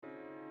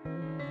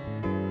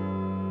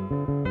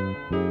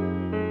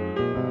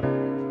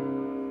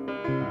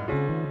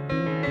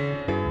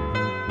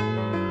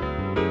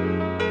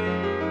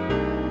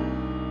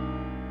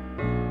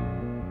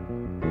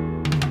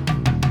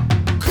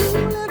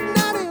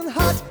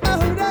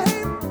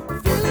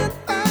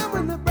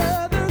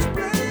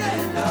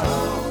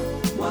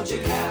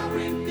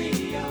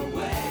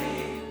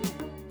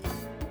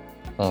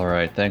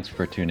right, thanks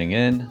for tuning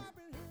in.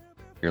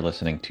 You're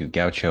listening to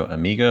Gaucho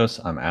Amigos.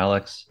 I'm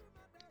Alex.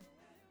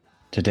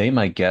 Today,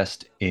 my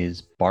guest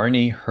is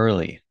Barney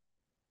Hurley.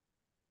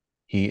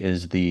 He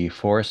is the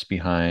force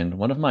behind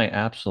one of my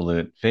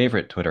absolute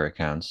favorite Twitter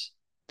accounts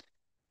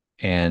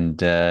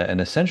and an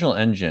essential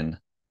engine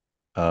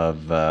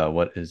of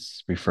what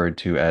is referred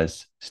to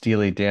as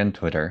Steely Dan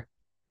Twitter.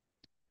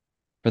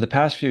 For the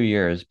past few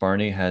years,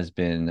 Barney has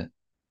been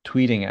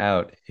tweeting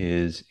out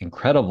his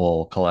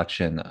incredible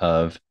collection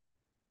of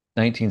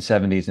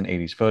 1970s and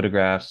 80s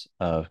photographs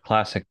of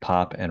classic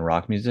pop and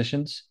rock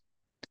musicians.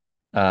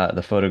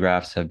 The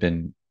photographs have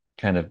been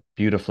kind of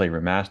beautifully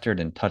remastered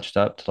and touched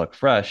up to look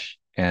fresh.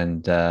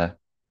 And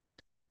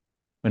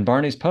when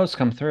Barney's posts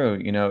come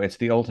through, it's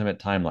the ultimate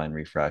timeline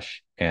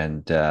refresh.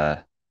 And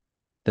the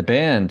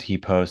band he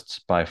posts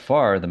by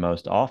far the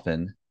most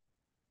often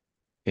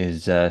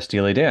is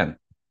Steely Dan.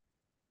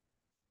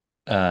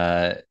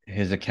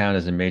 His account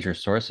is a major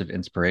source of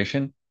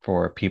inspiration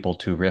for people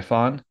to riff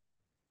on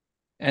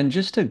and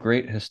just a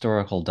great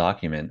historical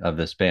document of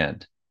this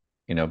band.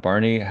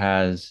 Barney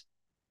has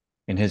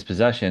in his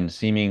possession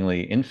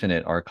seemingly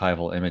infinite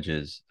archival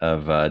images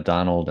of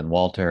Donald and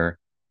Walter,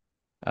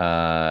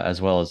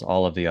 as well as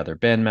all of the other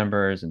band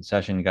members and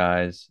session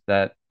guys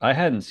that I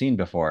hadn't seen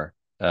before,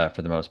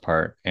 for the most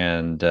part.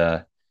 And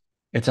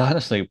it's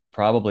honestly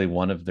probably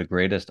one of the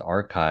greatest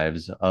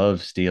archives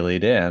of Steely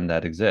Dan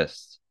that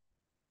exists.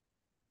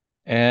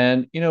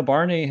 And,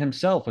 Barney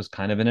himself was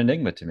kind of an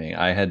enigma to me.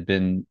 I had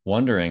been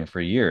wondering for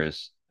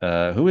years,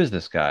 who is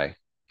this guy?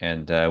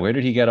 And where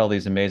did he get all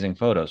these amazing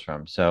photos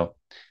from? So,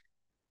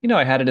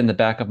 I had it in the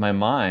back of my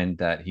mind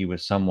that he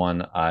was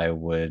someone I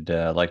would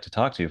like to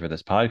talk to for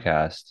this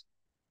podcast.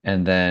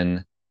 And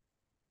then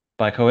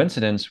by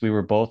coincidence, we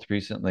were both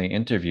recently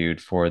interviewed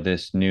for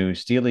this new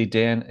Steely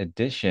Dan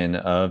edition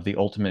of the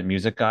Ultimate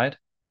Music Guide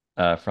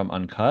from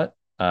Uncut.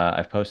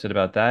 I've posted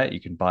about that. You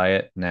can buy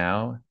it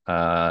now,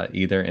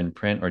 either in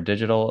print or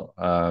digital.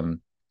 And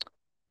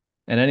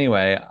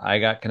anyway, I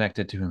got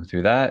connected to him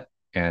through that,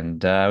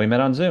 and we met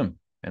on Zoom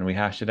and we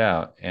hashed it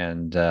out.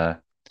 And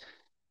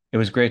it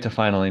was great to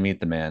finally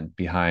meet the man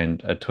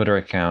behind a Twitter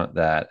account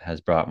that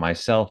has brought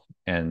myself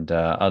and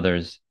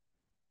others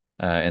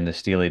in the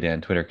Steely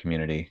Dan Twitter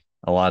community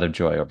a lot of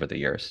joy over the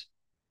years.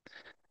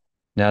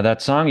 Now,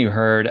 that song you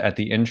heard at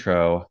the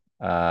intro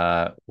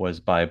was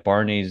by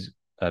Barney's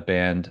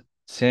band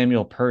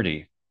Samuel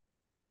Purdy.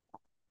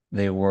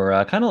 They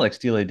were kind of like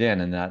Steely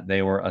Dan in that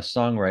they were a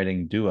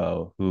songwriting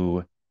duo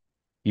who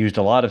used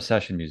a lot of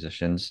session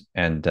musicians,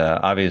 and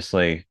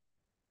obviously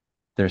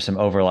there's some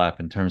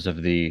overlap in terms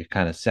of the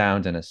kind of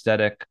sound and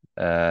aesthetic.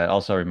 It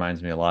also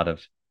reminds me a lot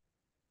of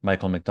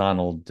Michael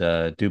McDonald,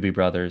 Doobie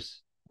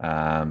Brothers,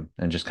 and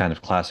just kind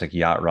of classic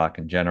yacht rock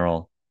in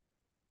general.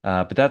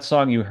 But that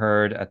song you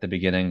heard at the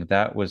beginning,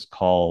 that was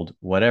called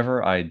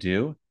Whatever I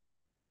Do.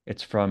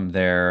 It's from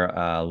their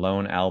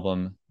lone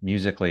album,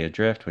 Musically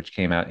Adrift, which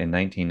came out in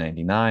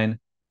 1999.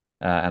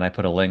 And I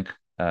put a link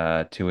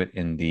to it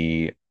in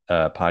the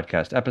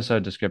podcast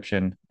episode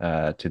description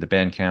to the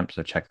Bandcamp,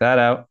 so check that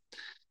out.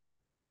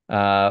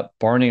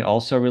 Barney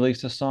also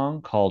released a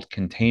song called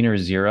Container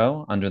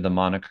Zero under the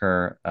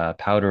moniker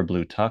Powder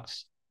Blue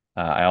Tux.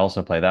 I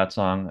also play that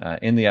song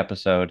in the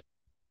episode,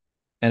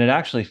 and it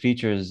actually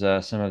features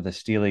some of the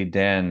Steely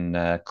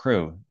Dan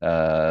crew,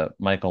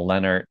 Michael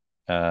Leonard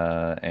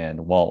and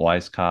Walt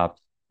Weiskopf,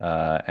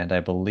 and I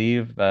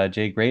believe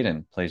Jay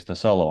Graydon plays the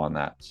solo on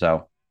that.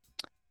 So,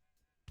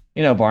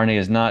 Barney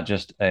is not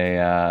just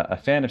a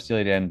fan of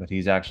Steely Dan, but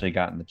he's actually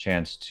gotten the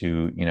chance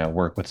to,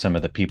 work with some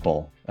of the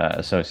people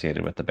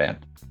associated with the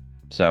band.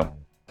 So,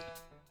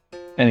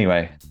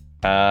 anyway,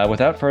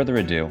 without further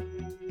ado,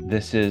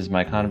 this is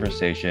my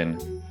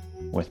conversation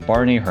with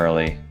Barney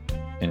Hurley.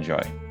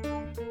 Enjoy.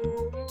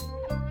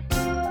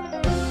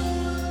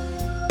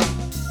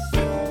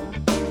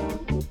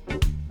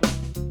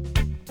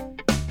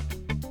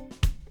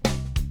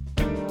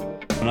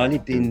 I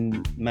lived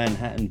in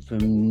Manhattan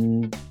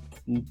from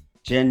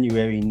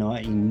January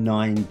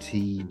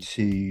 1990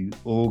 to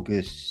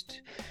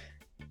August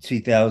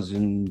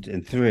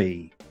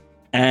 2003.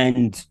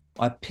 And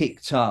I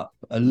picked up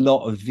a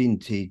lot of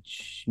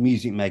vintage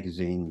music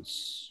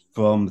magazines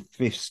from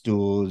thrift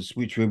stores,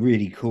 which were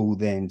really cool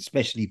then,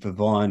 especially for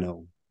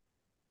vinyl,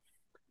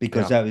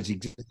 because that was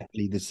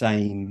exactly the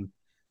same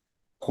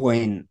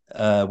point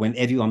when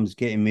everyone was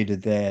getting rid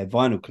of their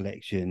vinyl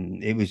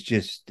collection. It was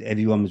just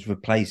everyone was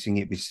replacing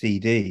it with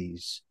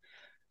CDs.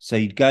 So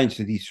you'd go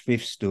into these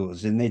thrift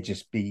stores and there'd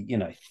just be,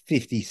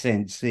 50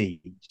 cents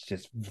each,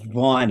 just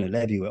vinyl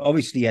everywhere.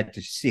 Obviously, you had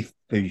to sift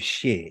through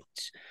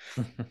shit,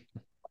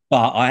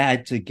 but I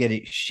had to get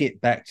it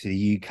shipped back to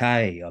the UK.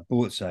 I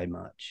bought so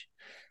much.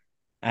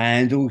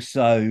 And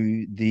also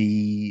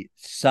the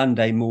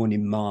Sunday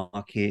morning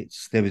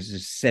markets. There was a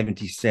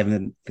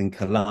 77th and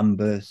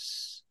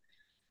Columbus.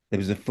 There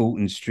was a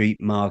Fulton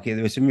Street market.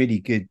 There were some really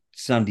good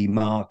Sunday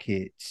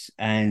markets.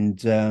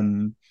 And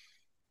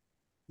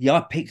I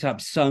picked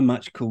up so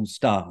much cool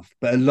stuff,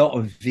 but a lot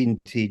of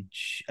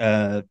vintage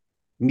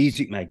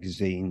music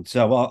magazines.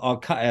 So I'll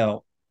cut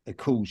out a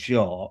cool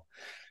shot,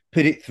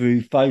 put it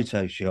through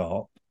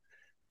Photoshop,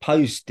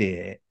 post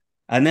it,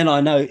 and then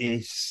I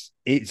notice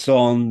it's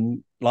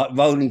on like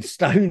Rolling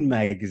Stone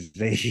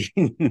magazine.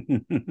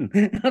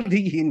 I'm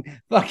thinking,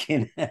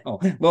 fucking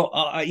hell. Well,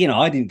 I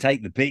didn't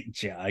take the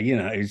picture,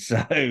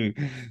 so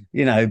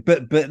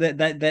but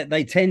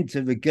they tend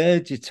to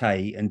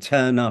regurgitate and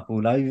turn up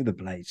all over the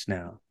place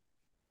now.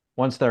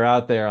 Once they're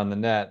out there on the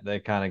net, they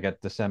kind of get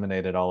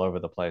disseminated all over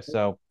the place.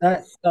 So,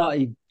 That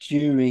started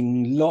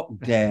during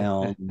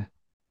lockdown,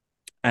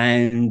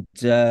 and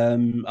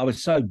I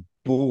was so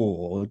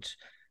bored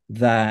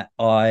that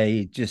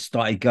I just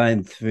started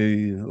going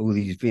through all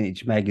these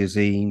vintage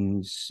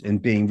magazines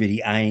and being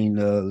really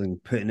anal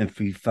and putting them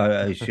through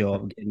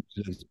Photoshop, getting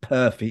as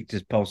perfect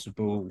as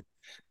possible.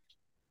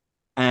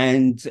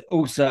 And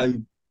also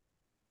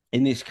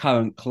in this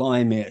current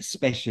climate,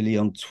 especially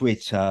on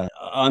Twitter,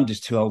 I'm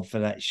just too old for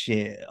that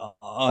shit.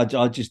 I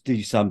just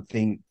do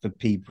something for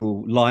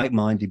people,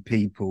 like-minded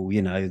people,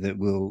 that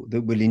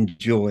will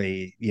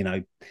enjoy,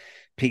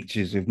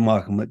 pictures of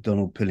Michael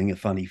McDonald pulling a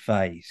funny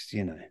face,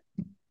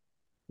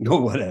 or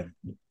whatever.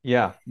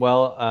 yeah,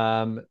 well,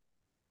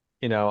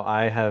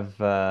 I have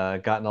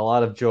gotten a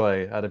lot of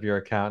joy out of your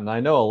account, and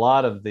I know a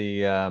lot of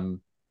the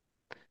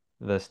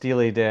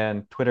Steely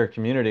Dan Twitter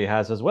community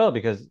has as well,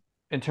 because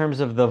in terms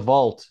of the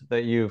vault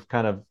that you've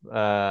kind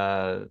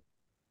of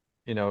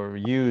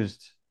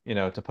used,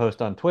 to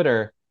post on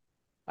Twitter,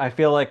 I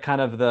feel like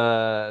kind of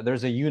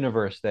there's a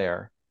universe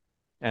there,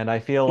 and I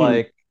feel Mm.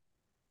 like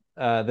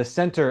the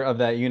center of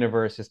that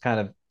universe is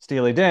kind of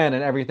Steely Dan,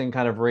 and everything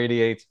kind of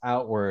radiates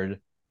outward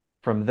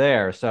from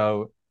there.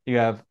 So you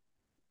have,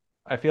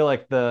 I feel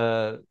like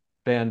the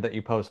band that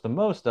you post the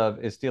most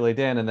of is Steely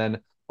Dan, and then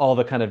all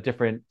the kind of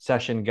different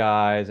session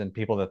guys and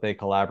people that they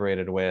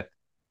collaborated with.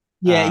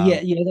 Yeah, yeah,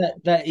 Um, yeah.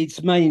 That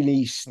it's mainly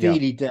yeah.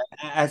 Steely Dan.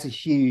 As a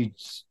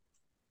huge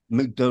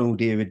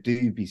McDonald era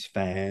Doobies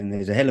fan,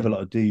 there's a hell of a Mhm.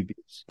 lot of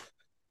Doobies,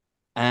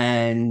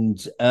 and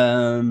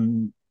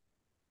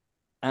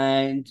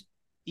and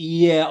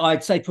yeah,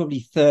 I'd say probably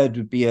third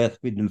would be Earth,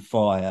 Wind and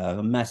Fire.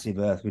 A massive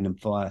Earth, Wind and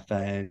Fire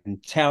fan.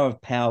 Tower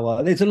of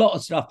Power. There's a lot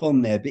of stuff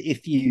on there, but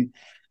if you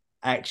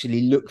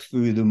actually look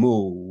through them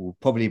all,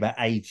 probably about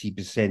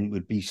 80%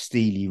 would be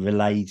Steely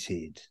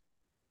related.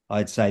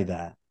 I'd say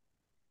that.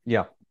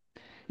 Yeah.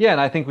 Yeah,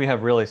 and I think we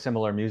have really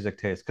similar music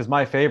tastes, because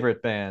my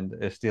favorite band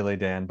is Steely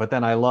Dan, but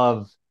then I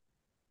love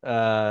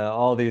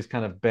all these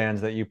kind of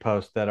bands that you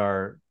post that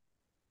are,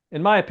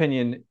 in my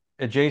opinion,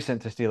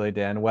 adjacent to Steely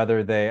Dan,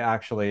 whether they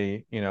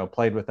actually,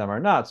 played with them or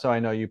not. So I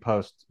know you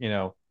post,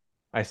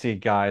 I see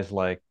guys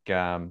like,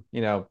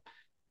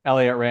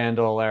 Elliot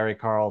Randall, Larry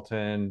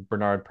Carlton,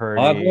 Bernard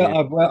Purdy.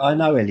 I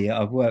know Elliot.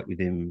 I've worked with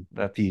him a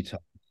That's, few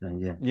times. So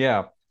yeah.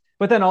 yeah.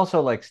 But then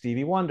also like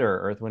Stevie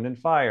Wonder, Earth, Wind and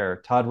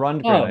Fire, Todd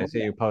Rundgren, I Oh, see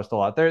yeah. you post a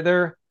lot.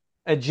 They're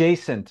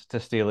adjacent to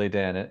Steely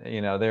Dan.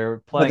 They're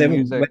But playing they're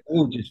music.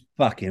 all just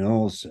fucking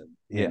awesome.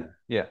 Yeah,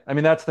 yeah. I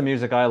mean, that's the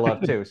music I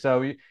love too.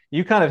 So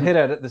you kind of hit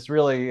at this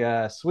really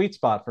sweet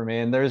spot for me.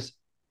 And there's,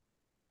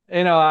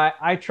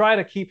 I try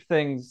to keep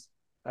things,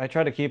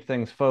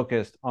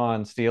 focused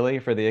on Steely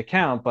for the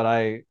account, but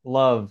I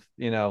love,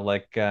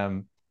 like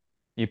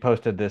you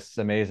posted this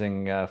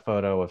amazing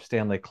photo of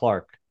Stanley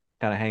Clark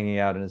kind of hanging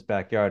out in his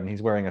backyard, and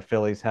he's wearing a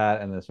Phillies hat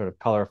and this sort of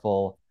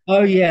colorful.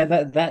 Oh yeah,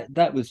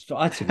 that was.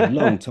 I took a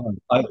long time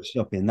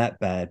photoshopping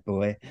that bad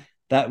boy.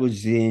 That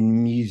was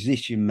in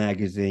Musician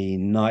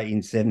magazine,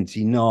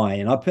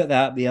 1979. I put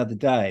that up the other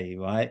day,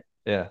 right?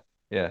 Yeah,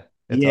 yeah,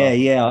 it's Yeah,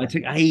 awesome. yeah. I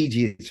took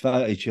ages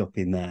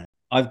photoshopping that.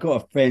 I've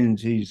got a friend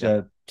who's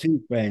Yeah,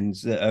 two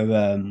friends that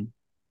are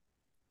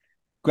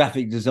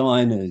graphic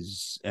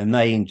designers, and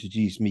they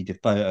introduced me to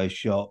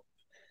Photoshop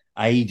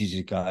ages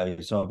ago.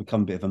 So I've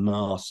become a bit of a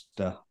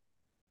master.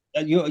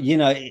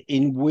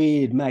 In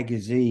weird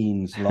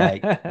magazines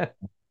like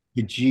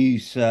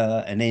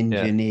Producer and yeah,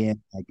 Engineer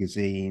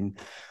magazine,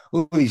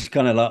 all these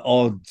kind of like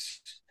odd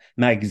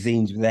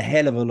magazines with a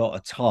hell of a lot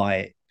of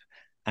type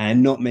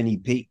and not many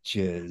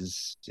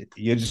pictures.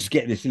 You just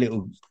get this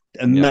little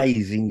yeah,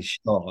 amazing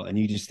shot, and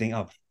you just think,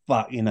 oh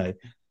fuck,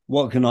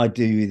 what can I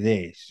do with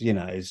this?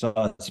 So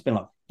I spent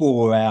like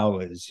 4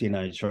 hours,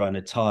 trying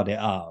to tart it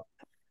up.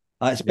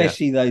 yeah,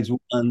 Especially those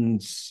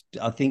ones,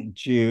 I think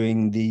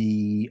during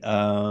the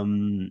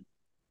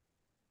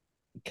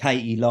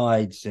Katie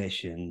Lyde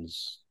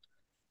sessions,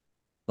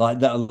 like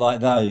that, like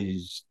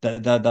those.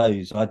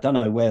 I don't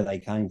know where they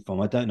came from.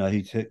 I don't know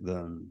who took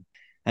them.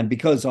 And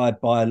because I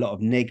buy a lot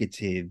of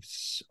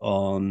negatives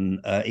on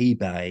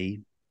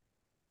eBay,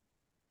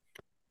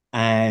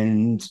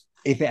 and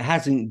if it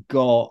hasn't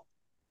got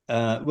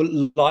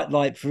well,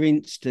 like for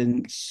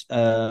instance,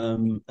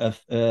 not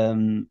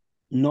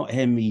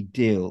Henry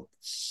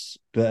Diltz,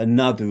 but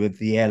another of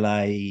the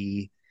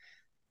LA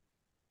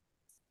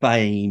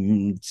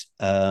famed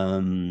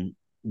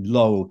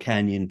Laurel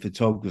Canyon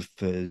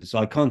photographers.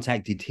 I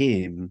contacted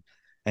him,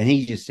 and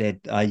he just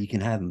said, "You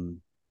can have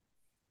them."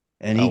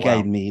 And oh he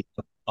gave wow, me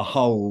a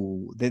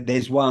whole.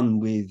 There's one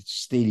with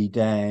Steely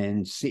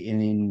Dan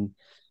sitting in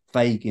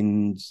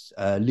Fagan's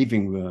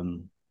living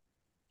room,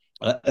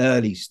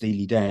 early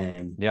Steely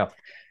Dan, Yeah.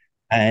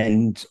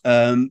 and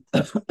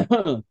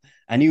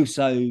and he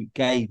also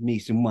gave me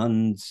some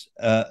ones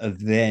of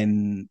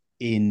them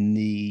in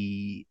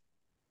the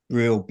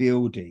Brill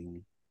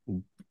building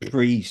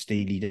pre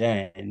Steely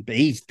Dan, but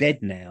he's dead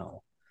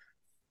now.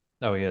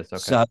 Oh, he is.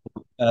 Okay.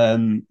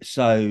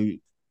 So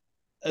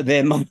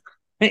they're my,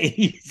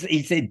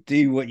 he said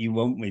do what you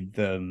want with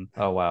them,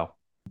 Oh, wow.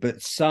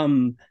 but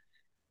some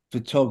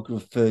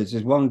photographers,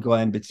 there's one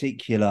guy in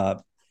particular,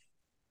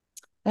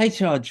 they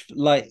charge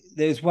like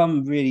there's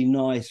one really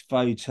nice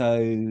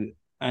photo,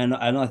 and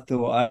I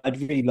thought I'd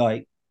really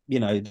like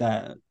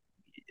that,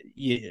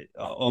 yeah,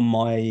 on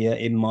my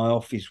in my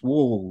office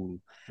wall,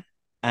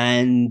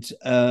 and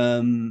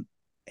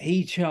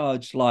he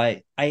charged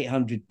like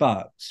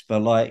 $800 for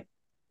like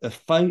a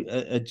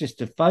photo,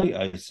 just a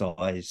photo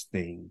size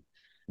thing,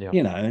 Yeah.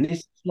 and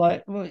it's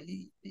like, well,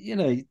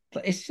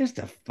 it's just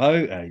a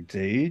photo,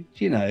 dude.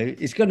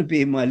 It's going to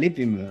be in my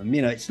living room.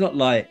 It's not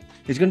like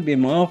it's going to be in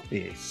my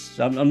office.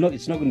 I'm not.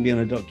 It's not going to be on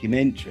a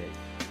documentary.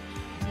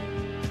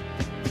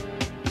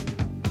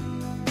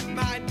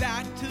 My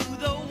back to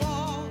the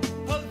wall,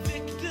 a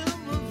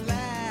victim of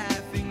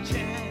laughing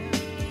chance.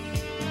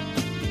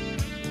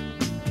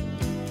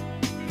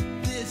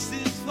 This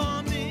is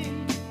for me,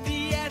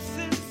 the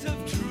essence of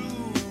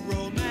true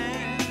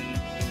romance.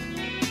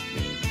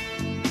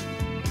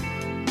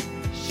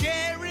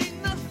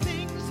 Sharing the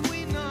things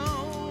we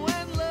know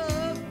and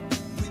love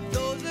with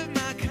those of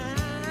my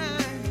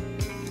kind.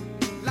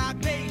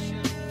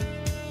 Libation,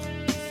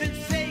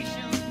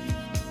 sensation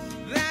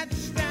that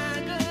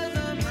stagger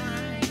the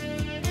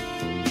mind.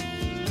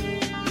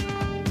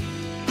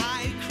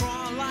 I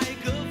crawl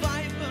like a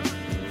viper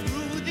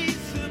through these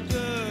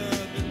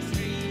suburban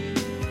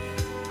streets.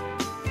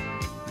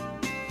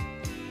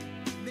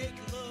 Make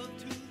love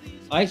to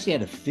these. I actually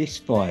had a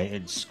fist fight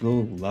at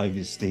school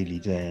over Steely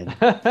Dan.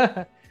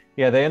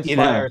 Yeah, they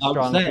inspire I'm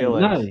strong saying no,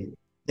 feelings.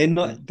 they're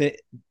not.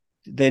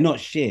 They're not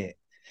shit.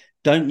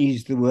 Don't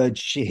use the word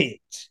shit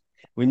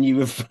when you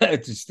refer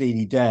to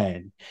Steely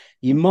Dan.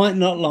 You might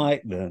not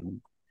like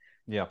them,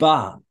 Yeah.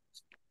 but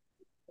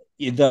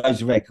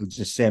those records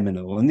are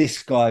seminal. And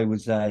this guy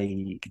was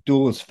a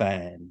Doors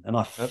fan, and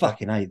I Okay.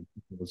 fucking hate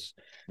the Doors.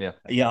 Yeah.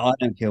 Yeah, I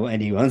don't care what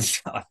anyone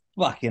says. I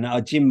fucking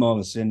Jim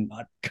Morrison.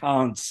 I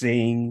can't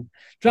sing.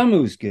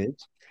 Drummer was good.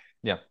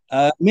 Yeah.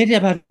 We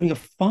ended up having a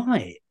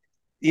fight.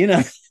 You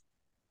know,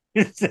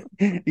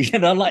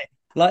 like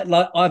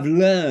I've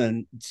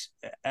learned,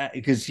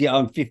 because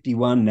I'm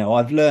 51 now.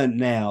 I've learned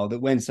now that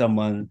when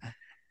someone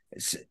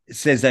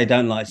says they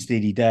don't like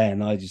Steely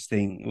Dan, I just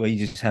think, well,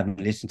 you just haven't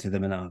listened to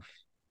them enough,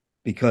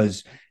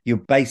 because you're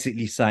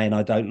basically saying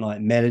I don't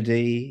like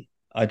melody,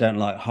 I don't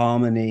like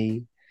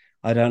harmony,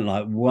 I don't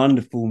like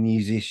wonderful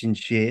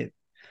musicianship,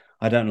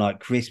 I don't like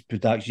crisp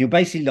production. You're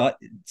basically like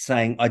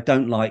saying I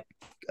don't like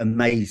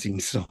amazing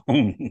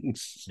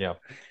songs. Yeah.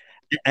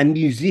 And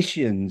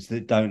musicians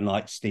that don't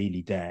like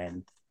Steely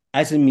Dan,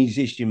 as a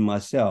musician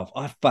myself,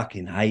 I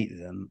fucking hate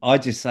them. I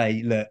just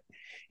say, look,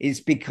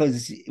 it's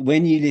because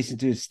when you listen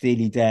to a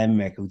Steely Dan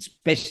record,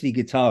 especially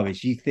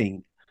guitarist, you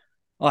think,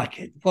 what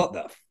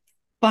the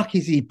fuck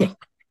is he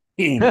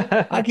playing?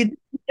 I could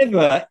never,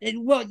 I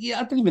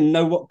don't even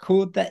know what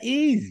chord that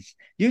is.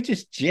 You're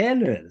just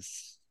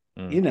jealous,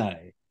 Mm. you know.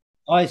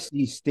 I see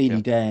Yeah.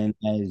 Steely Dan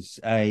as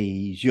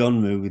a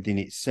genre within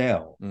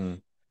itself.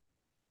 Mm.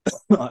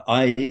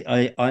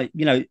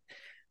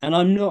 And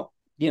I'm not,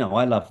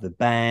 I love the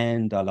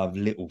band, I love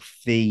Little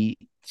Feat.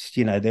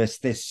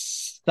 There's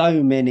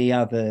so many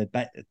other,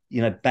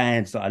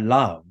 bands that I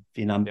love,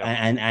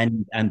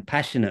 Yeah. and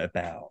passionate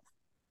about.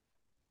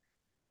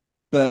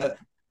 But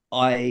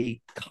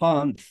I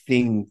can't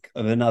think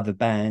of another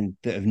band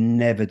that have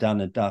never done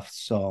a Duff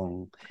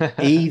song,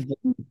 even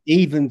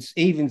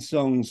even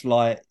songs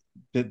like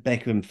that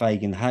Becca and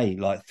Fagan hate,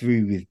 like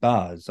Through with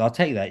Buzz. I'll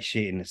take that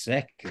shit in a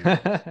second.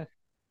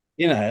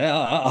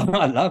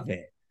 I love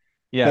it,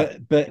 Yeah.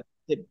 but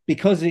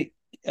because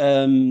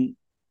um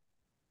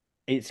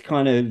it's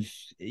kind of,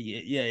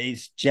 yeah,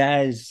 it's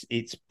jazz,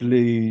 it's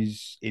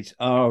blues, it's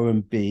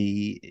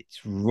R&B,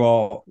 it's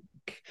rock,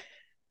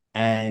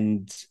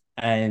 and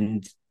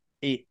and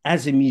it,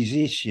 as a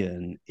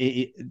musician,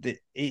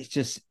 it's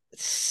just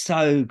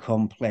so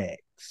complex.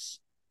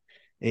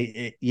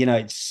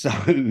 It's so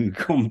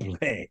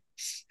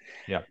complex,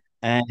 Yeah.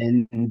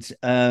 and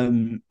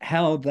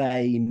how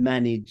they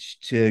manage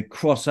to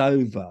cross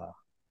over,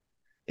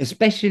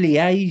 especially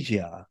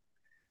Asia,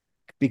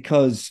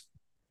 because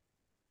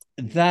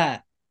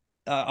that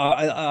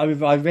I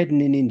read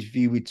in an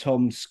interview with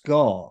Tom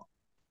Scott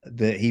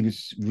that he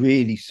was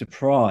really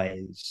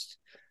surprised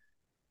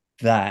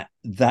that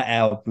that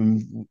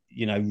album,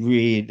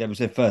 really, that was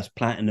their first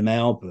platinum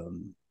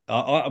album.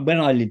 When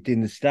I lived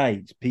in the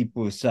States,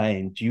 people were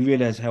saying, "Do you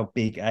realize how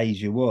big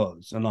Asia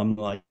was?" And I'm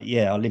like,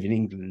 "Yeah, I live in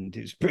England.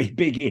 It's pretty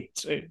big here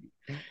too."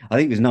 I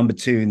think it was number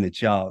two in the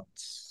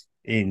charts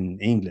in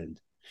England.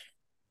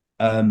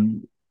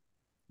 Um,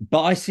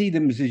 but I see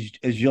them as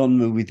a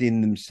genre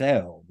within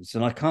themselves,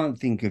 and I can't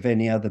think of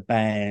any other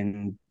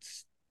bands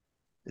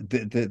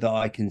that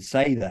I can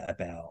say that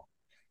about,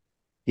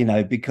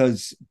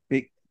 because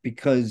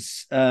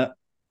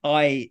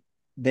I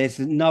there's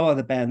no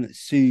other band that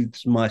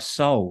soothes my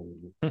soul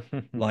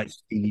like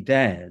Steely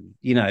Dan.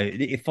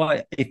 If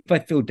I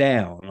feel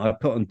down, I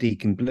put on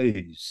Deacon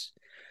Blues,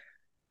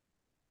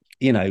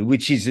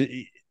 which is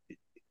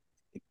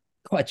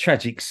quite a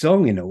tragic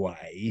song in a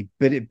way,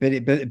 but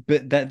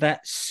that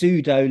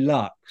pseudo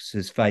lux,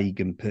 as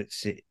Fagan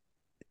puts it,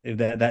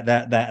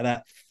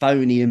 that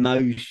phony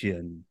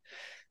emotion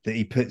that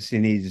he puts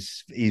in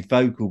his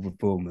vocal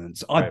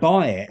performance, I Right.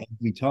 buy it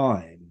every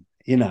time.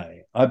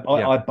 Yeah.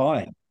 I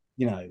buy it.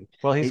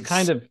 Well, he's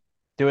kind It's of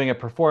doing a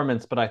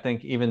performance, but I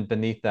think even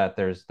beneath that,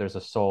 there's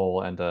a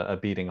soul and a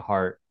beating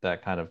heart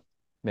that kind of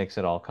makes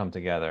it all come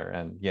together.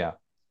 And yeah,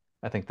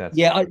 I think that's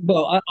yeah.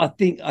 I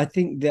think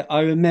that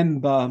I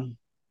remember.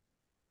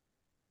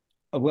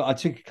 Well, I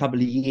took a couple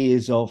of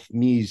years off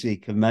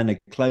music and ran a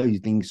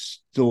clothing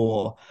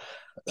store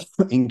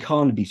in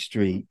Carnaby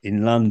Street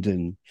in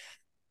London,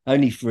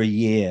 only for a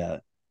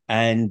year,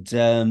 and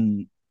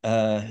it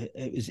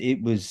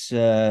was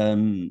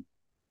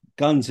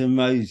Guns N'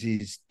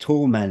 Roses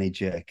tour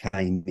manager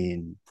came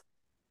in,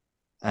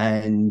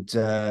 and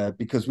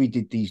because we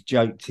did these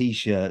joke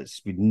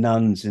T-shirts with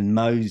nuns and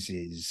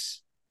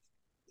Moses,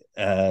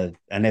 and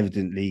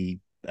evidently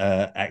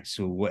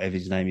Axel, whatever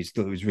his name is,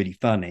 thought it was really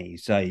funny.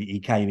 So he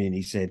came in,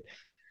 he said,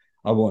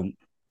 I want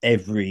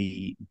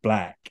every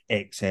black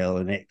XL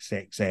and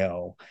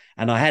XXL.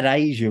 And I had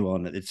Asia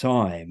on at the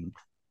time.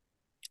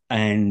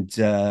 And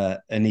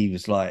he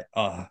was like,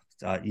 oh,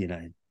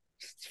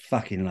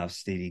 fucking love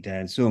Steely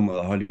Dan. Saw him at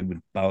the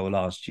Hollywood Bowl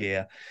last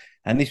year.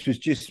 And this was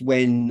just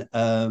when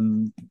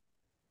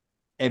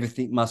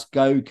Everything Must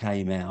Go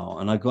came out,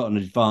 and I got an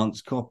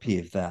advanced copy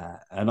of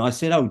that. And I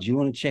said, "Oh, do you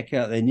want to check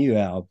out their new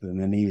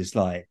album?" And he was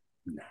like,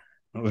 "No,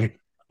 not really."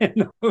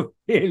 Not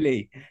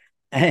really.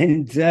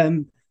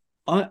 And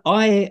I,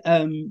 I,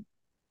 um,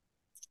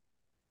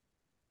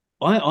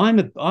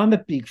 I'm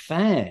a big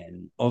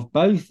fan of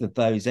both of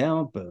those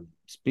albums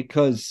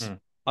because hmm.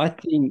 I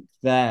think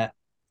that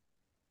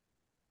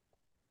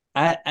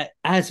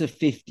as a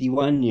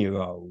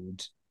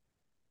 51-year-old,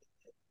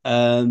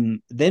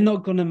 they're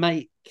not going to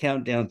make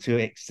Countdown to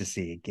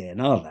Ecstasy again,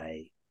 are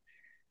they?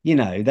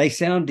 They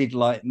sounded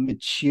like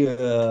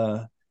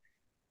mature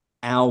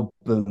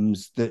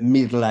albums that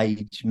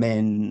middle-aged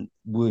men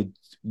would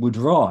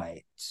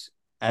write.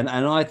 And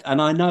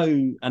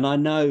I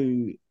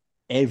know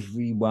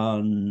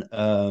everyone,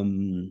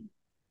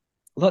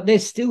 like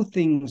there's still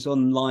things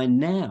online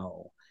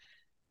now,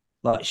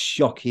 like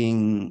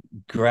shocking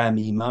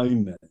Grammy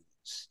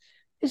moments.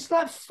 It's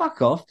like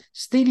fuck off.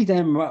 Steely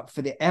Dan were up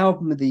for the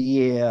album of the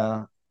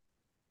year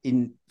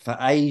in for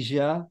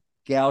Asia.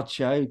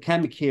 Gaucho,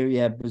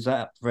 Kamakiriad was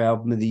up for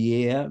album of the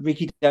year.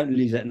 Ricky Don't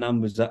Lose That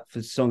Number was up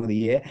for song of the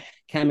year.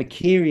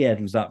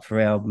 Kamakiriad was up for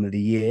album of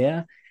the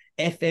year.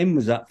 FM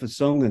was up for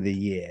song of the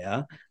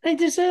year. They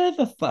deserve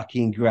a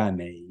fucking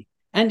Grammy.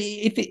 And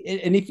if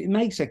it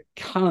makes a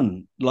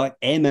cunt like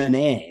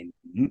Eminem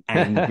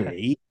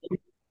angry,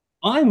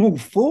 I'm all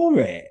for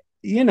it.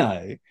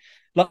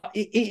 Like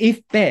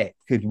if Beck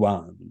had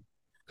won,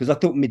 because I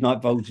thought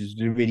Midnight Vultures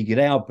was a really good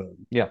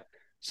album. Yeah.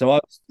 So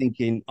I was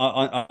thinking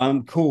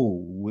I'm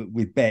cool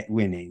with Beck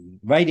winning.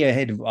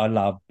 Radiohead I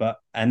love, but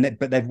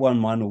they've won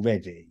mine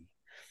already.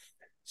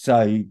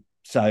 So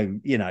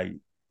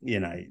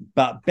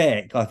but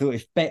Beck, I thought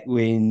if Beck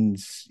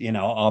wins,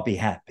 I'll be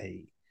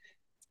happy.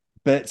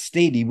 But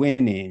Steely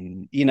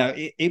winning,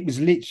 it was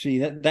literally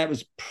that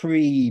was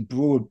pre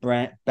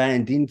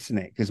broadband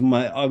internet, because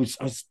I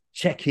was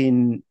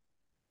checking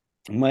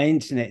my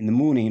internet in the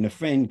morning, and a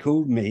friend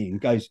called me and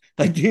goes,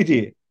 "They did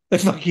it! They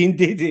fucking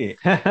did it!"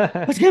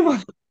 I was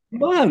going,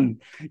 "Man,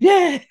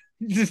 yeah!"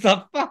 Just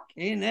like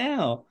fucking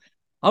hell.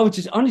 I was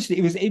just honestly,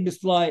 it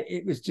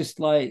was just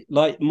like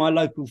my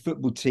local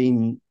football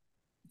team,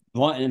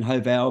 Brighton and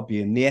Hove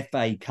Albion. The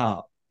FA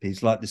Cup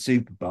is like the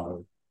Super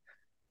Bowl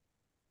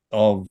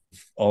of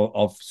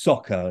of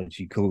soccer, as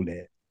you call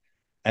it,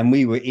 and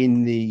we were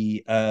in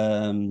the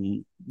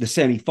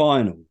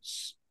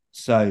semi-finals.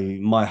 So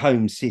my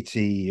home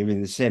city are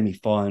in the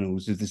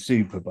semi-finals of the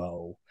Super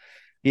Bowl,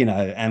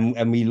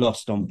 and we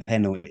lost on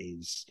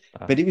penalties.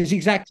 But it was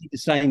exactly the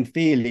same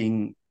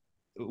feeling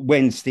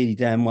when Steely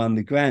Dan won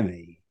the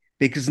Grammy,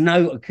 because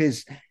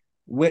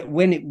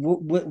when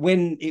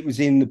it was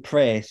in the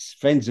press,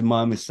 friends of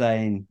mine were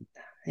saying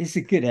it's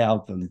a good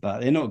album, but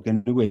they're not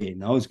going to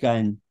win. I was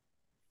going,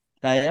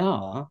 they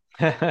are,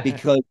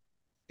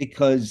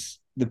 because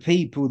the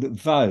people that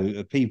vote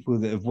are people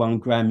that have won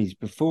Grammys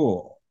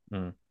before,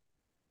 Mm,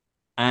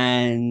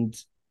 and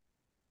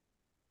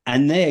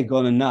they're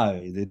gonna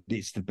know that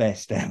it's the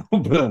best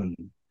album.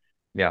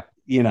 yeah.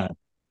 you know,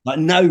 like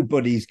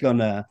nobody's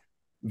gonna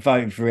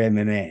vote for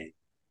Eminem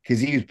because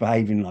he was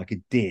behaving like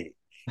a dick.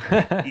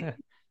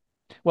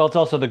 Well, it's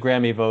also the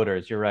Grammy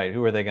voters. You're right.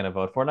 Who are they going to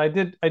vote for? And I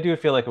do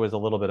feel like it was a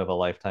little bit of a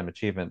lifetime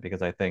achievement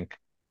because I think,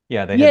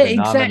 Yeah, they had Yeah, been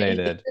exactly.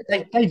 nominated.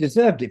 They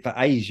deserved it for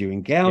Asia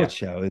and Yeah,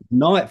 Gaucho and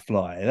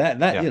Nightfly.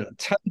 That yeah, you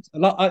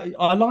know,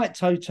 I like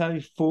Toto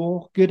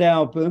 4, good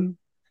album,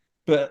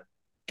 but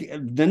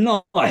the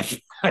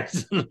Knife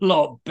is a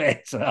lot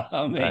better. I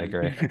I mean,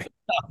 agree.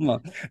 come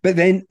on. But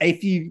then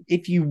if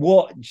you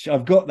watch,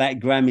 I've got that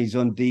Grammys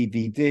on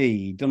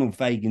DVD. Donald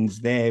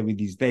Fagen's there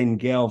with his then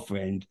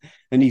girlfriend,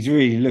 and he's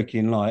really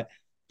looking like,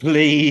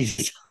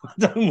 please, I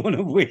don't want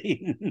to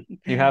win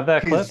You have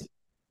that clip? because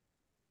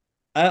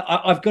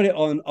I've got it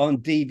on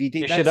DVD.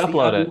 You should That's the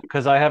upload only. it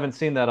because I haven't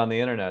seen that on the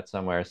internet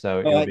somewhere. So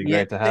it would be Yeah,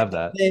 great to have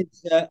that.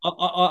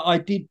 I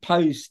did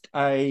post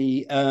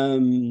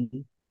a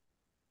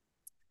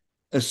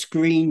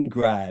screen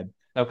grab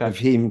Okay. of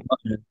him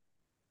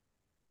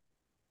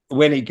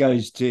when it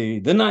goes to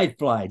the Night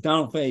Flight,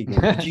 Donald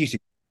Fagen, producing.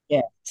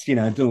 Yeah,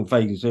 Donald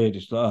Fagen's there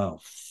just like, oh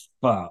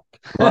fuck,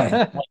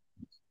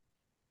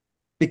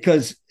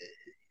 because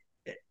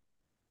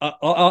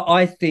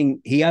I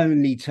think he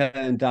only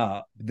turned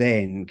up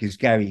then because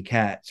Gary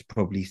Katz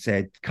probably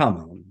said, "Come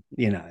on,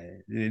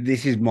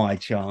 this is my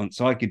chance.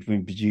 I could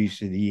win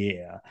Producer of the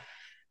Year."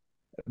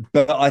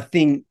 But I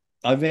think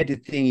I read a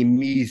thing in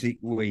Music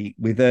Week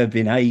with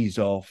Irving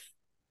Azoff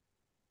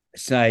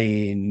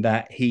saying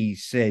that he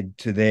said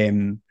to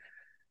them,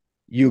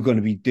 "You're going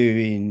to be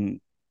doing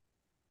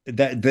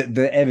that."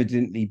 That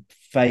evidently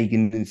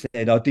Fagan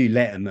said, "I'll do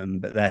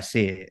Letterman, but that's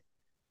it."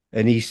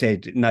 And he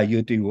said, "No,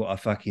 you'll do what I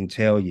fucking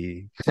tell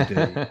you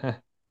to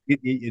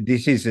do.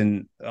 This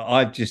isn't.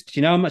 I've just.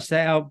 You know how much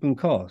that album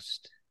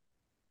cost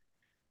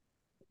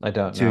I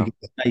don't to know.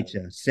 Against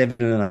Nature?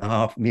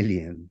 7.5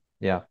 million.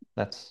 Yeah,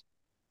 that's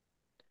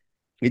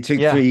It took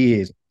yeah. 3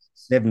 years.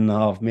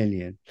 7.5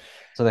 million.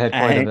 So they had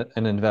quite And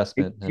an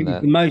investment in it was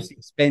that. the most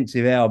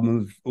expensive album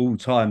of all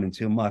time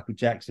until Michael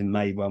Jackson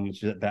made one,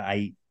 which was about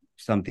 8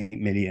 something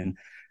million.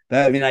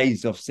 But Irving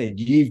Azoff said,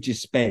 "You've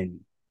just spent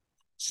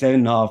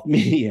 7.5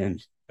 million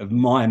of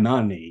my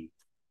money,"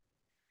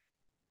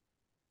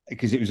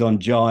 because it was on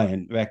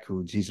Giant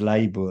Records, his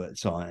label at the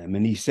time.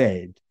 And he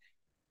said,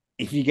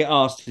 "If you get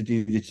asked to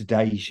do the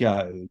Today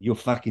Show, you're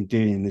fucking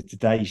doing the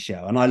Today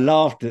Show." And I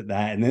laughed at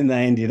that. And then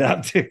they ended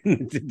up doing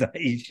the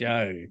Today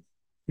Show.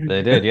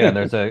 They did, yeah.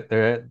 And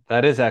there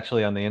that is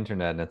actually on the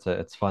internet, and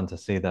it's fun to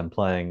see them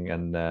playing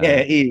and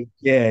Yeah,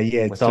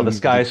 yeah. with all the Talking to the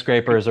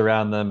skyscrapers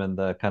around them and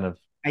the kind of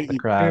the Katie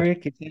crowd.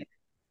 Couric, is it?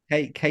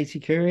 Katie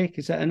Couric,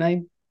 is that her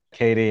name?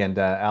 Katie and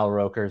Al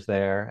Roker's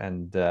there,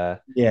 and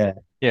Yeah.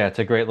 yeah, it's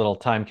a great little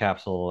time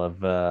capsule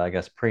of I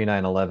guess pre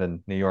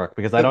 9/11 New York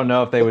because I don't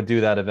know if they would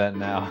do that event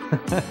now.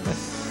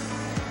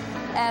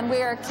 And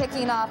we are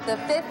kicking off the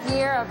 5th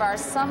year of our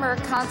summer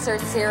concert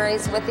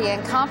series with the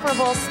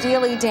incomparable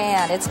Steely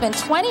Dan. It's been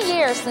 20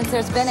 years since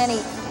there's been any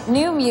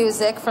new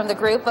music from the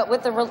group, but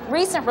with the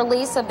recent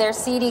release of their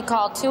CD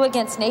called Two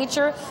Against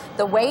Nature,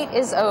 the wait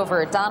is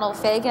over. Donald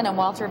Fagen and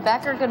Walter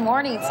Becker, good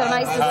morning. So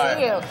nice to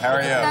see you. How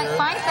are you?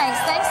 Fine, thanks.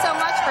 Thanks so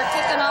much for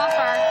kicking off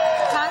our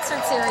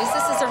concert series.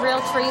 This is a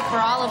real treat for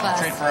all of us.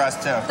 Treat for us,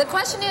 too. The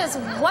question is,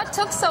 what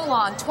took so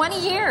long? 20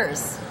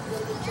 years.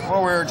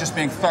 Well, we were just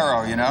being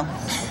thorough, you know?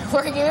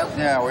 Were you?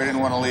 Yeah, we didn't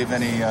want to leave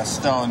any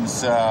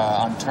stones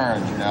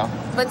unturned, you know?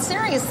 But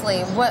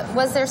seriously,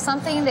 was there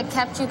something that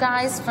kept you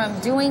guys from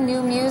doing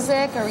new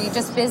music, or were you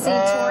just busy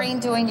touring,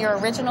 doing your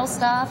original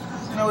stuff?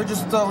 You know, we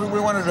just we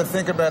wanted to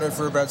think about it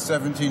for about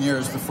 17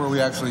 years before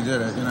we actually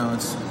did it. You know,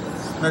 it's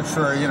make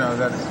sure, you know,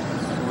 that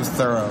it was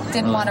thorough.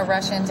 Didn't want to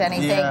rush into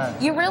anything. Yeah.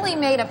 You really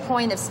made a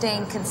point of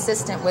staying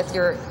consistent with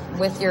your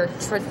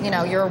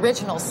your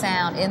original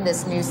sound in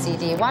this new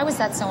CD. Why was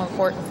that so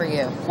important for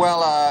you?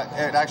 Well,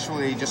 it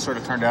actually just sort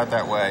of turned out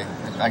that way.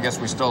 I guess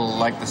we still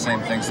like the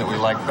same things that we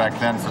liked back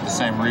then for the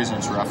same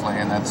reasons, roughly,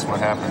 and that's what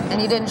happened.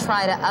 And you didn't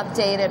try to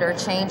update it or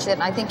change it.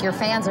 And I think your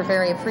fans are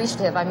very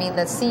appreciative. I mean,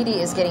 the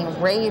CD is getting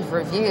rave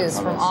reviews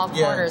from all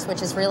corners,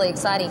 which is really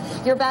exciting.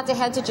 You're about to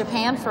head to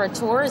Japan for a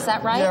tour, is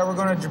that right? Yeah, we're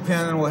going to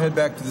Japan, and we'll head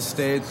back to the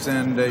States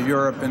and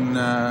Europe in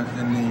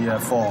the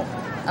fall.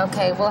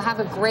 Okay, we'll have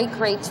a great,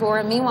 great tour.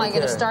 And meanwhile, you're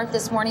going to start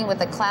this morning with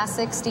a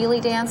classic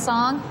Steely Dan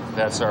song.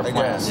 That's our plan,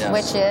 yes.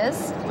 Which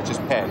is? Which is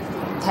Peg.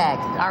 Peg.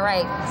 All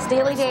right,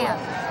 Steely Dan.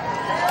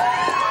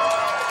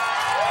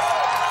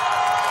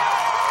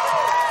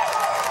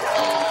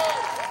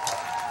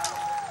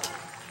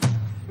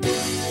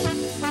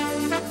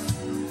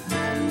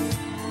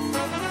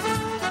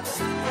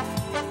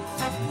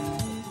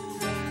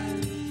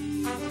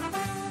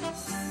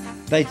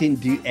 They didn't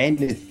do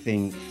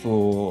anything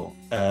for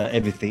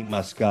Everything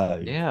Must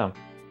Go. Yeah,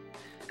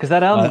 because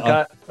that album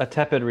got a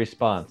tepid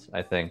response.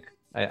 I think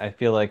I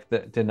feel like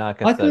that did not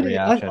get the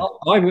reaction.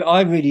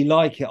 I really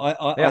like it.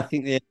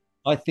 Yeah.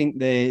 I think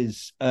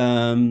there's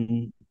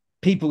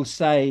people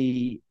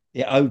say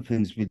it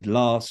opens with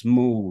Last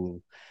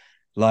Mall,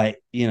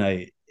 like, you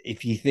know,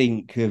 if you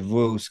think of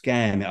Royal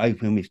Scam, it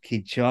opened with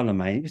Kid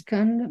Charlemagne. It was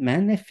going, look,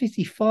 man, they're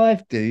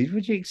 55, dude.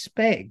 What do you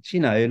expect?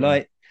 You know,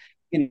 like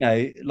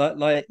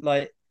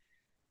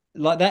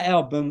like that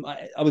album,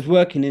 I was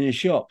working in a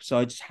shop, so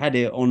I just had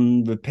it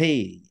on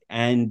repeat.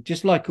 And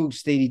just like all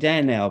Steely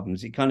Dan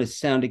albums, it kind of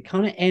sounded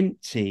kind of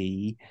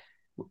empty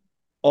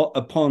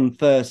upon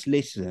first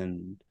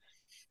listen.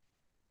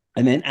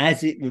 And then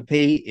as it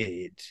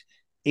repeated,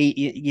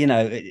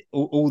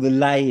 all the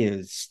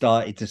layers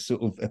started to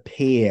sort of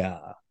appear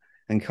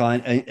and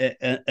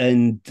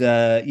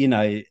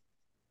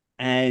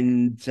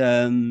and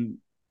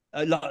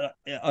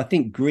I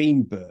think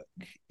Green Book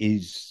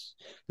is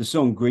the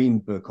song Green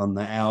Book on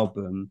the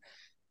album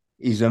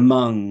is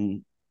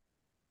among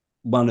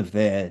one of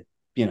their,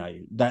 that Oh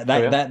that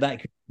yeah. that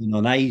that could be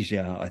on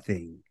Asia, I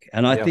think.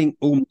 And I Yeah. think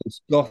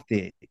Almost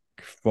Gothic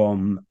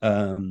from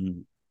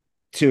Two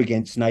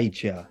Against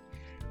Nature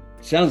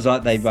sounds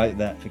like they wrote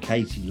that for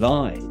Katie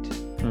Lyde.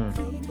 Hmm.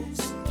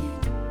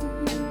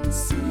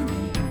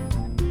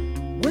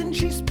 When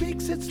she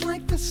speaks, it's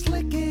like the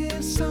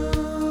slickest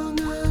song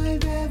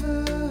I've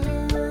ever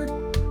heard.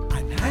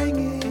 I'm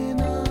hanging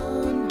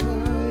on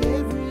her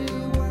every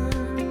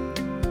word.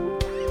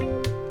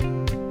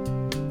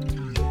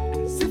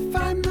 'Cause if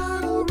I'm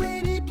not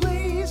already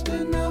pleased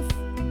enough,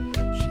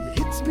 she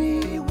hits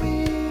me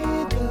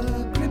with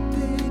the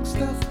cryptic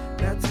stuff.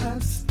 That's her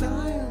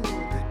style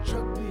that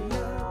took me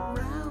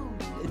around.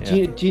 Do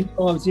Yeah. you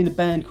know I was in a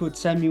band called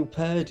Samuel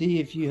Purdy?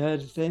 Have you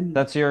heard of them?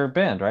 That's your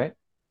band, right?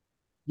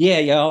 Yeah,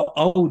 yeah,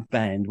 old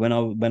band when I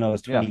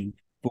was Yeah.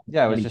 24,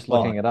 Yeah, I was just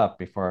 25. looking it up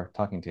before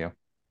talking to you.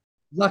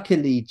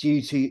 Luckily,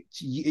 due to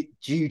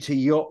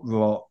yacht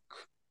rock,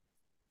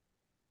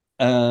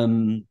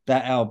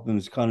 that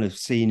album's kind of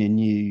seen a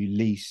new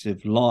lease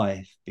of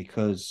life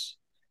because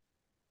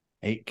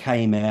it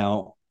came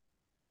out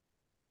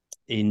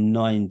in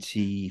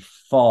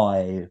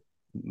 95.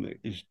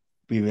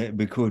 We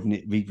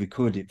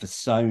recorded it for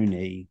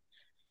Sony,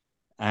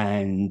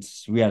 and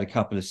we had a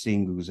couple of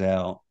singles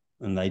out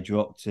and they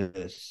dropped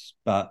us,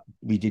 but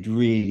we did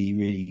really,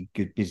 really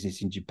good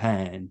business in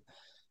Japan.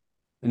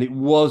 And it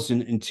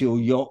wasn't until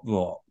Yacht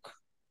Rock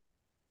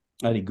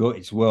and it got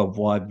its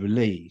worldwide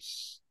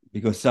release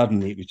because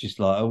suddenly it was just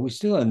like, oh, we're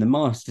still on the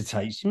master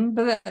tapes.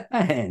 Remember that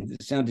band?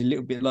 It sounded a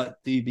little bit like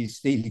Doobie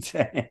Steely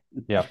Dan.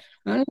 Yeah.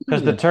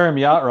 Because the term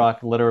yacht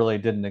rock literally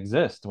didn't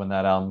exist when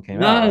that album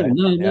came out, No, right?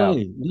 no, Yeah.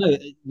 no, no.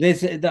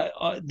 There's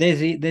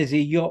a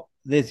yacht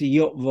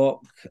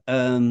rock.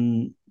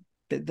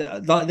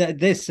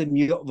 There's some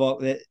yacht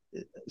rock that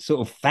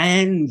sort of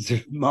fans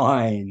of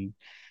mine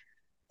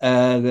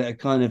that are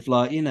kind of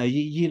like,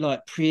 you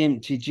like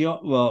preempted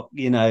yacht rock.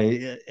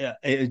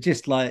 It was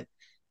just like,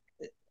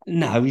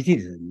 no, we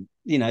didn't.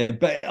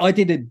 But I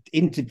did an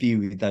interview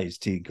with those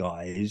two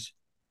guys,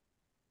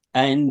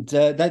 and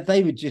that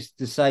they were just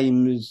the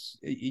same as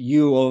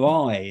you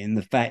or I in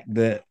the fact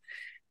that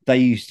they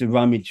used to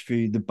rummage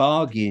through the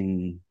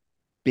bargain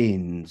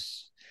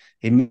bins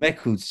in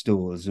record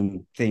stores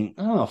and think,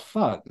 oh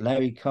fuck,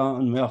 Larry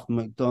Carlton, Ralph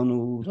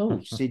McDonald, oh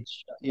Sid,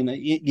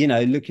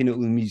 looking at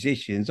all the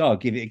musicians, oh, I'll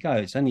give it a go.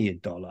 It's only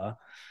 $1,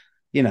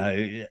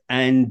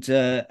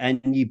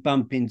 and you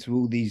bump into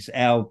all these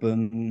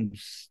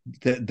albums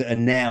that are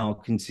now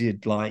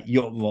considered like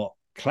yacht rock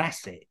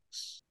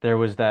classics. There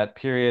was that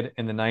period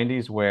in the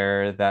 90s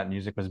where that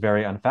music was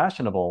very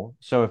unfashionable.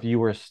 So if you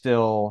were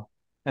still,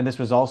 and this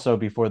was also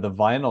before the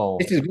vinyl.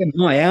 This is when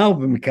my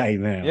album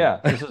came out. Yeah,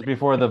 this was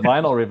before the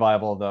vinyl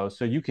revival though.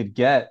 So you could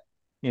get,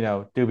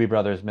 Doobie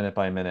Brothers Minute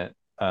by Minute,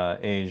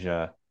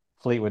 Asia,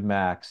 Fleetwood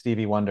Mac,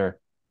 Stevie Wonder.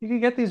 You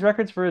could get these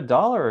records for $1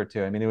 or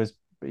two. I mean, it was,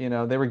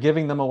 they were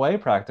giving them away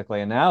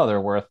practically, and now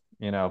they're worth,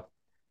 a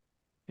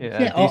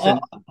Yeah, decent,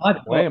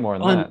 I've way got. more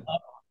than I'm that.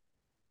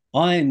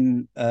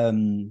 I'm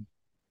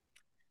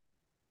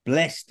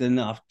blessed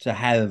enough to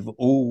have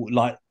all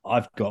like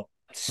I've got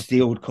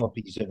sealed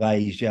copies of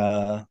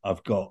Asia.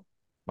 I've got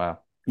Wow.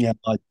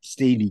 like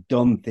Steely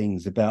Don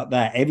things about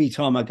that. Every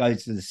time I go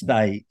to the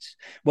States,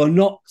 well,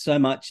 not so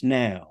much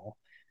now,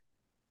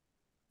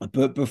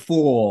 but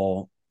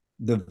before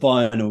the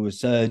vinyl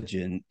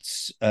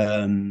resurgence,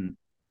 I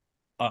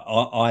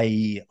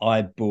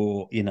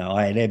bought,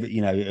 I had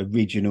every,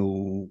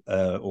 original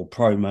or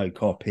promo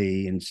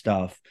copy and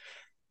stuff.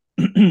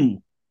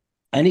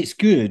 And it's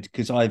good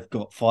because I've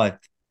got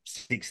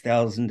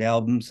 6,000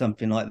 albums,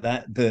 something like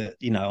that,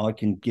 I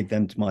can give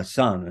them to my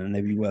son and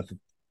they'd be worth,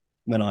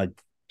 when I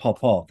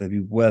pop off, they'd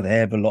be worth a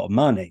hell of a lot of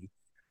money.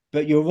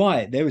 But you're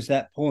right, there was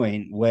that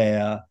point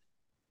where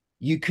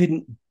you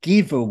couldn't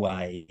give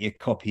away a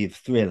copy of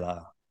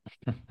Thriller.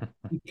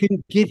 You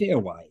couldn't give it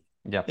away.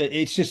 Yeah.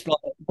 It's just like,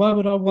 why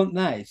would I want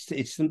that?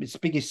 It's the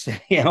biggest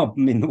selling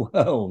album in the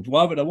world.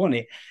 Why would I want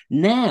it?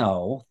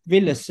 Now,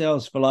 Thriller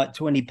sells for like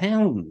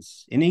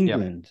 £20 in Yep.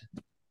 England.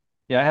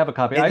 Yeah, I have a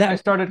copy. Yeah, I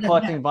started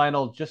collecting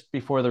vinyl just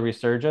before the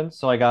resurgence,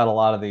 so I got a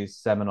lot of these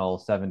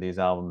seminal 70s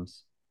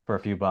albums for a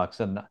few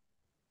bucks. And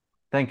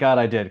thank God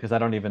I did, because I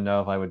don't even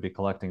know if I would be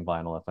collecting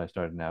vinyl if I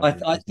started now,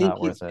 because it's I just think not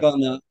it's worth it.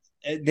 gonna.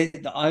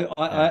 Yeah.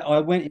 I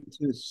went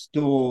into a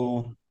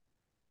store,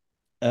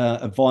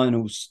 a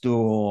vinyl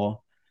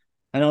store,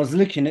 And I was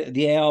looking at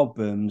the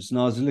albums, and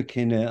I was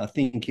looking at, I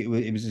think it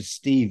was a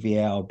Stevie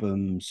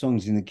album,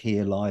 Songs in the Key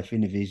of Life,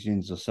 Inner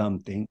Visions or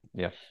something.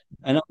 Yeah.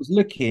 And I was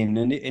looking,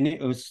 and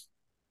it was,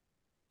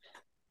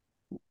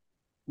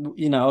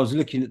 I was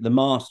looking at the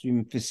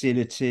mastering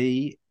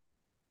facility,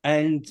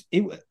 and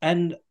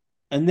and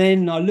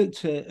then I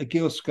looked at a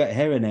Gil Scott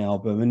Heron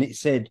album, and it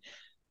said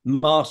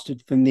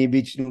mastered from the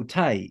original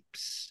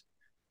tapes.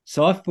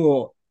 So I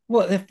thought,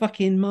 what, they're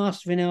fucking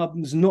mastering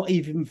albums not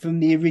even from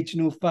the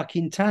original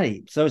fucking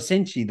tape. So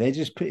essentially they're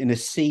just putting a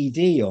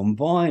CD on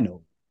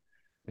vinyl.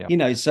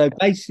 Yeah. So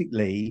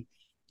basically,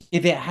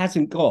 if it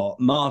hasn't got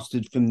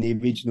mastered from the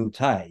original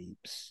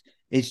tapes,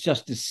 it's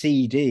just a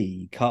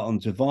CD cut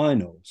onto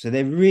vinyl. So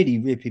they're really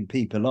ripping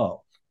people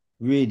off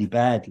really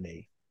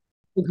badly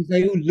because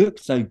they all look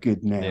so good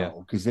Yeah.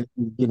 now because they're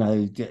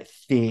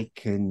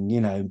thick,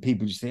 and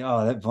people just think,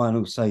 oh, that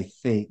vinyl's so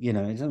thick, it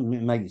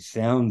doesn't make it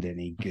sound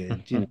any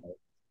good,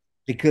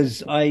 because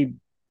do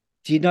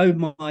you know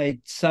my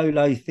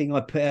solo thing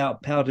I put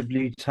out, Powder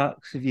Blue Tux?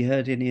 Have you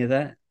heard any of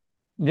that?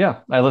 Yeah.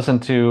 I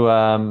listened to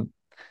why am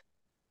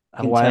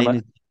I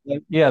Containers.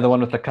 yeah, the one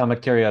with the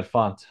comic Kyriad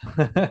font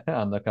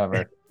on the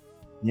cover.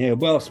 Yeah,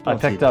 well I picked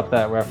spotted. up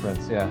that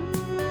reference, yeah.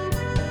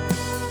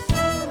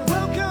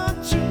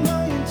 Welcome to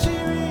my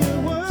interior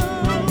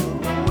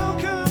world.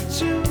 Welcome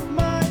to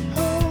my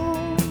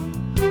home.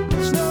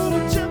 It's not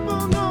a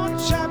temple nor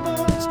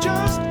chapel, it's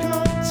just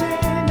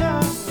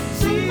container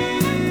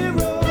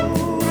zero.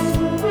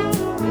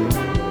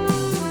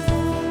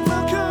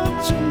 Welcome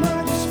to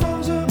my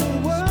disposable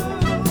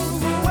world.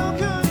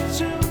 Welcome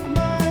to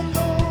my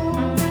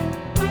home.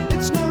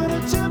 It's not a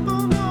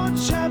temple nor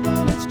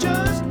chapel, it's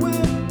just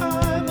where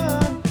I'm a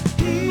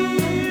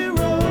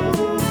hero.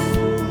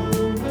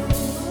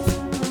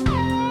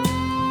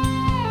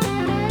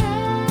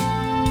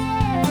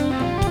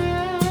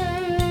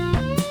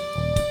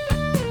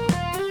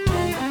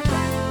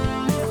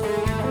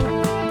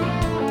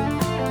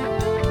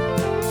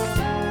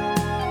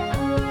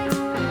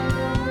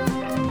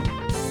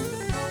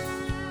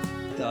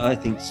 I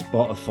think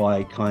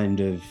Spotify kind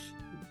of,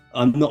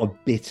 I'm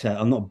not bitter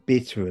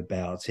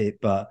about it,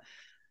 but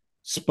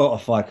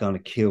Spotify kind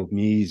of killed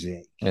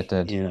music, It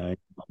did. in my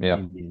Yeah.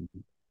 opinion.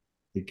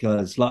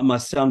 Because like my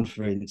son,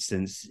 for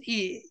instance,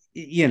 he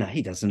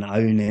doesn't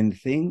own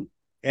anything.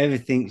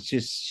 Everything's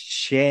just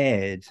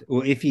shared.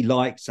 Or if he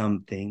likes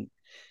something,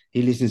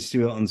 he listens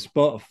to it on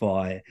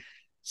Spotify.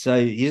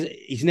 So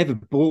he's never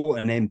bought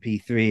an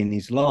MP3 in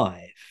his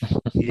life,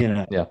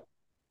 Yeah.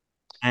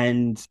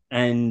 and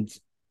and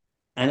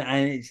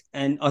I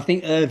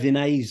think Irving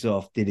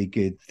Azoff did a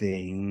good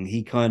thing.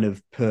 He kind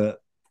of put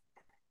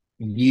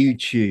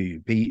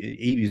YouTube.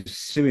 He was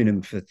suing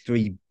them for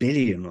 3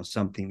 billion or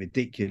something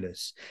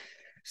ridiculous,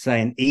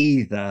 saying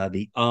either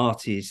the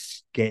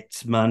artist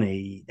gets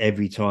money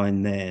every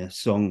time their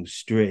songs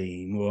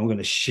stream, or I'm going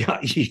to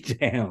shut you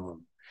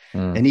down.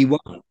 Mm. And he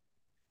won.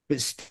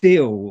 But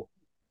still,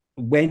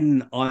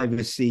 when I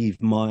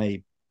receive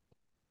my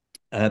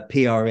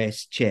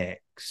PRS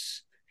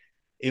checks,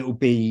 it'll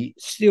be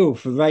still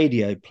for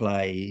radio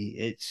play.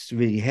 It's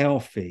really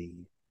healthy,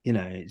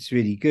 it's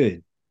really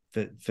good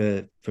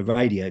for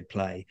radio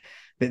play.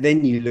 But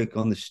then you look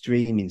on the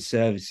streaming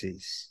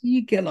services,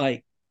 you get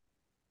like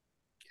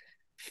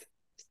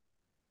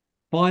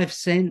 5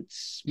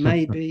 cents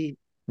maybe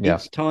Yeah.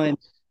 each time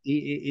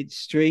it's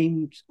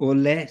streamed, or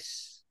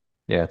less.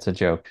 Yeah, it's a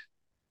joke.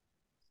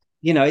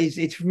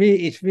 It's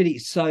really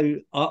so.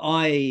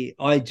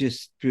 I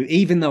just,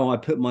 even though I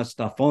put my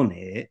stuff on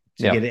it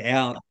to Yeah. get it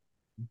out,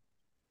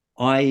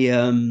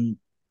 I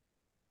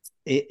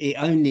it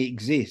only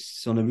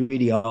exists on a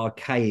really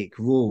archaic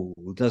rule,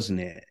 doesn't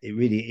it?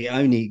 It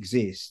only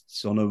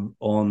exists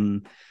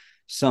on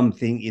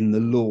something in the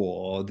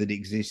law that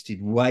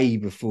existed way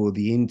before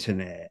the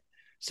internet.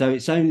 So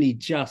it's only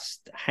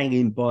just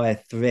hanging by a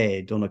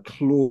thread on a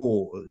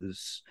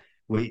clause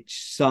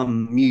which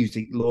some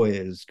music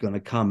lawyer's going to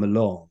come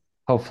along,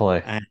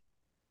 Hopefully.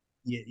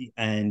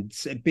 and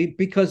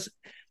because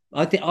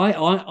I think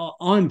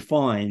I'm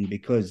fine,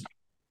 because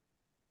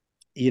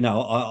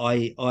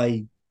I've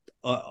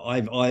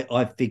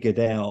figured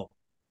out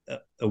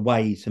a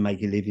way to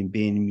make a living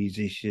being a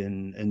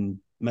musician and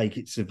make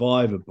it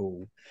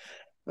survivable.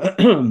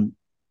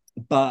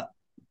 But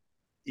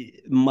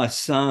my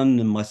son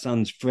and my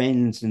son's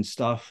friends and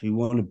stuff who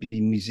want to be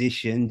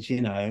musicians,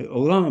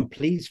 although I'm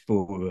pleased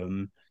for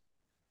them,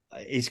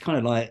 it's kind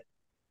of like,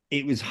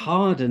 it was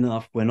hard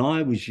enough when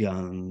I was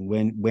young,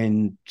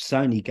 when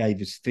Sony gave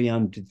us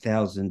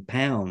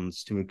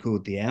 £300,000 to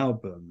record the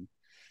album.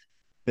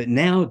 But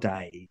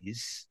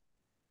nowadays,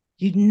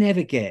 you'd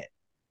never get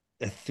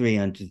a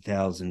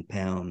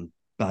 £300,000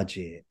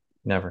 budget.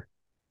 Never.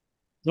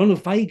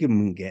 Ronald Fagan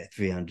wouldn't get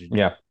 300.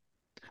 Yeah.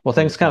 Well,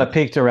 things kind of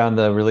peaked around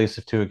the release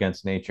of Two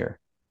Against Nature.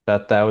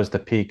 That was the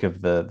peak of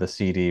the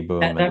CD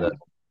boom,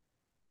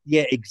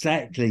 Yeah,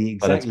 exactly.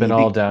 but it's been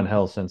all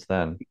downhill since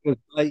then. Because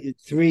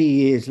 3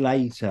 years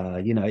later,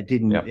 it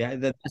didn't. Yeah. Yeah,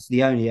 that's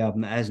the only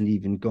album that hasn't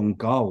even gone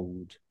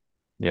gold.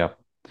 Yeah.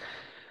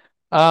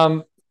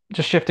 Um,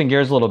 just shifting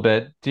gears a little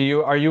bit,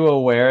 are you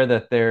aware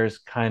that there's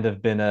kind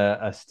of been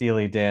a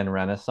Steely Dan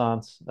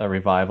renaissance, a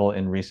revival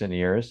in recent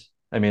years?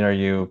 I mean, are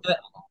you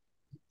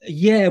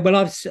Yeah, well,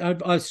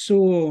 I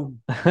saw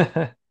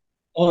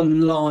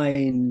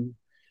online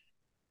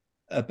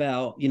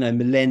about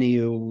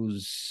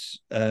millennials.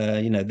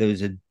 There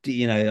was a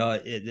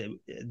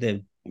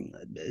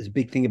there's a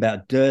big thing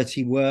about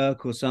dirty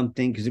work or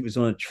something because it was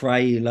on a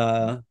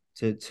trailer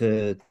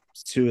to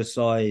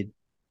Suicide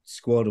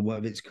Squad or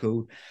whatever it's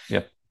called.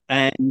 Yep.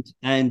 And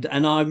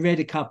I read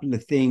a couple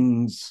of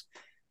things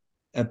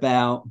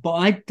about, but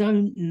I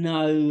don't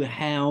know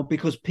how,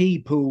 because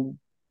people,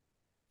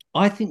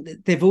 I think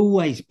that they've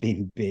always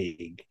been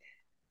big.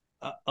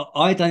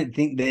 I don't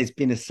think there's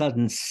been a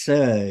sudden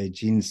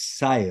surge in Okay.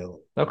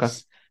 sales.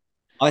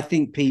 I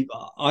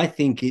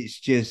think it's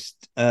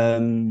just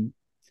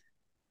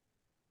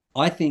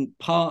I think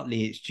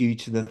partly it's due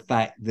to the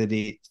fact that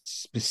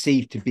it's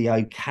perceived to be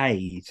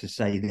okay to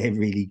say they're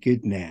really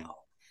good now.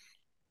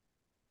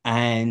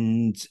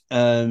 And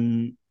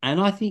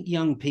I think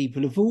young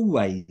people have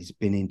always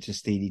been into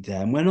Steely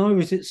Dan. When I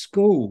was at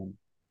school,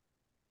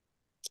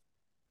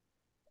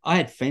 I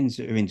had friends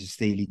that were into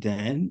Steely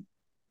Dan.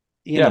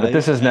 You Yeah, but know,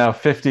 this is now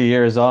 50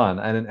 years on,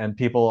 and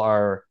people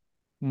are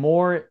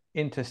more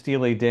into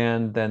Steely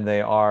Dan than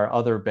they are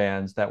other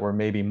bands that were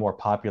maybe more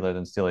popular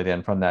than Steely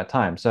Dan from that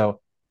time.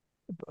 So,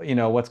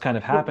 what's kind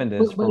of happened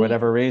is for well,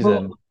 whatever well,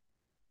 reason,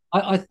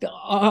 I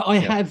yeah.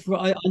 have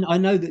I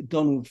know that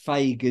Donald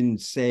Fagen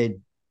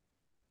said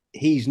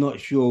he's not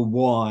sure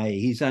why.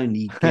 His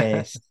only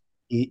guess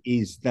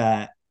is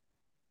that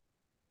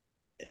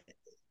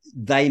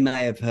they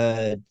may have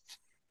heard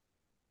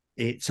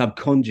it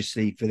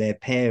subconsciously for their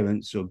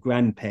parents or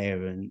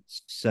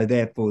grandparents. So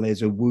therefore,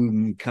 there's a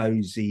warm,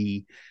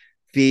 cozy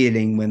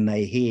feeling when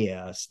they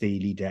hear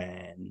Steely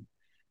Dan.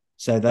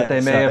 So that so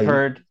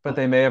But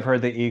they may have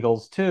heard the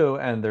Eagles too,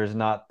 and there's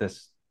not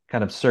this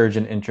kind of surge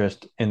in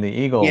interest in the yeah,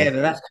 Eagles.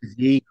 but that's because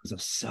the Eagles are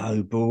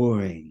so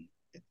boring.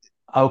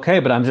 Okay,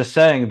 but I'm just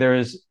saying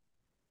there's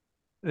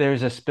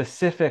a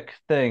specific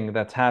thing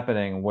that's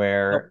happening Oh,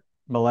 where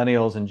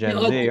millennials and yeah,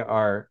 Gen Z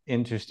are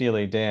into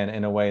Steely Dan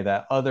in a way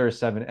that other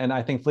seven, and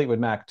I think Fleetwood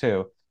Mac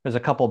too. There's a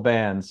couple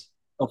bands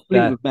that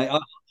Fleetwood Mac.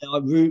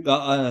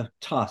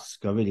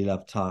 Tusk. I really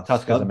love Tusk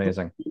Tusk. is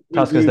amazing.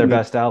 Tusk is their Rumors.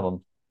 best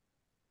album.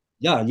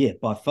 Yeah, yeah,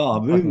 by far.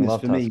 I fucking Rumors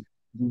love for Tusk. me,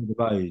 middle of the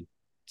road,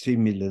 too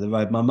middle of the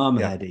road. My mum Yeah,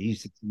 had it. It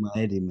used to do my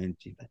head in when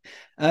she.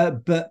 Uh,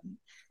 but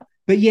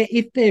but yeah,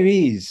 if there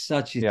is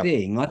such a yeah.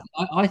 thing,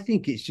 I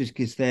think it's just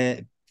because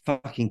they're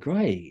fucking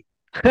great,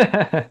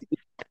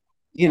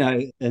 you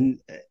know, and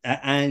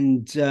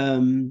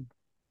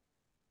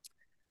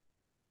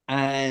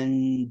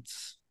and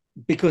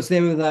because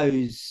there are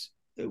those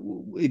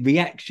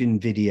reaction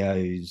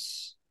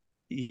videos,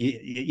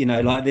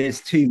 like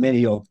there's too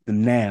many of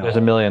them There's a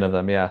now. million of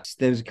them. Yeah.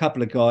 There was a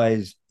couple of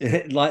guys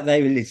like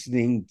they were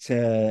listening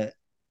to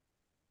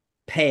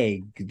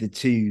Peg, the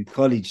two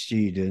college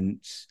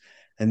students,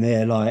 and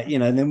they're like,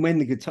 and then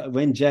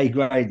when Jay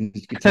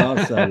Graydon's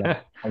guitar solo,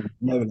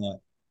 they were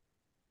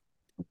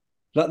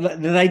like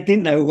they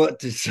didn't know what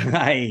to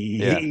say,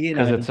 Yeah,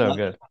 because it's so like,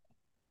 good.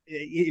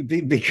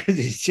 because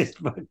it's just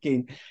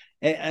fucking.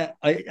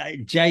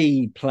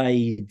 Jay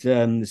played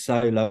the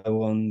solo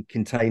on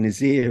Container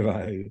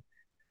Zero,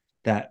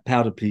 that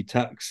Powder Blue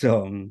Tuck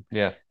song,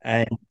 Yeah.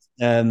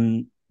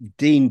 and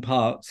Dean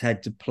Parks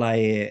had to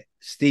play it.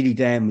 Steely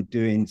Dan were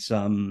doing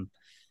some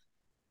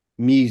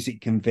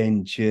music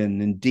convention,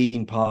 and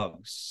Dean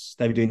Parks,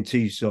 they were doing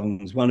two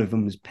songs. One of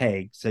them was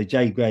Peg. So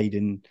Jay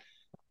Graydon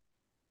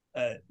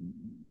uh,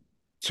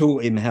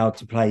 taught him how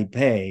to play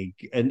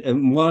Peg.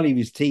 And while he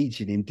was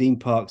teaching him, Dean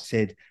Parks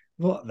said,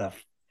 "What the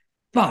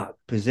fuck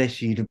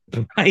possess you to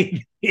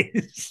play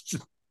this?"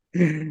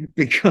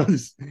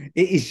 Because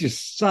it is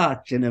just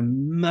such an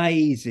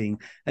amazing,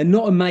 and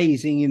not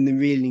amazing in the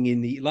reeling in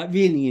the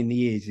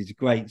ears is a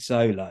great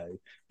solo,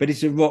 but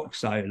it's a rock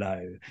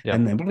solo, Yeah.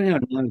 and then and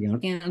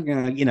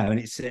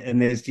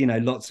there's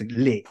lots of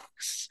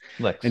licks,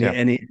 Licks. and it Yeah.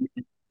 and it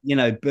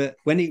but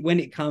when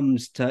it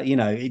comes to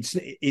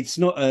it's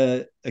not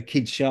a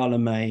Kid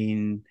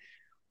Charlemagne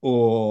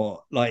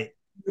or like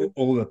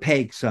or a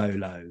Peg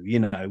solo,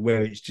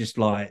 where it's just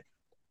like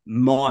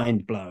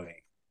mind blowing,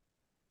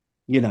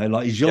 like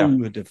Yeah.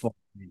 genre defining.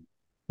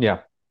 Yeah.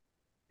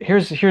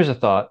 Here's a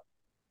thought.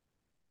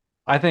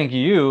 I think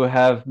you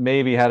have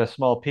maybe had a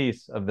small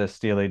piece of this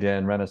Steely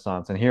Dan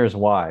renaissance, and here's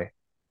why.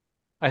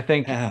 I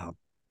think, How?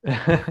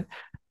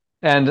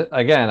 and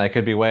again, I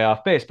could be way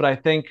off base, but I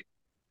think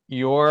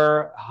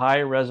your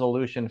high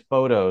resolution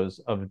photos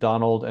of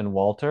Donald and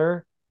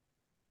Walter,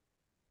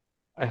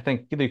 I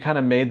think you kind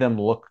of made them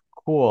look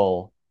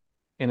cool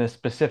in a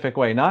specific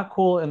way. Not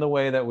cool in the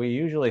way that we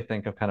usually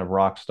think of kind of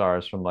rock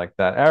stars from like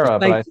that era,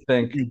 but I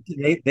think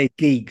They're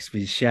geeks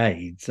with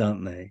shades,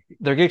 aren't they?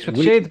 they're geeks with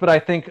We, shades, but I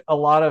think a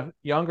lot of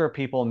younger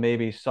people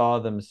maybe saw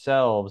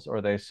themselves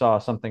or they saw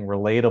something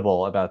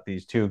relatable about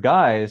these two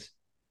guys.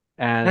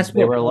 And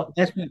they were,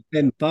 That's what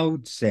Ben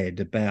Fold said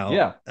about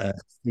yeah,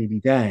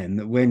 Steely Dan,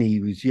 that when he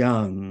was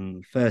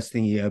young, first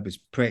thing he heard was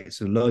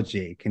Pretzel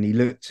Logic, and he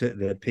looked at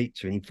the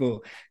picture and he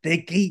thought, they're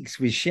geeks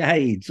with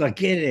shades. I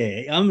get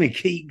it. I'm a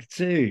geek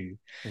too.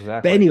 But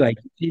exactly. anyway,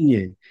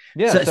 continue.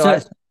 Yeah. So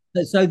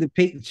so so the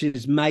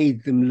pictures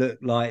made them look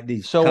like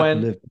this So couple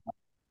when, of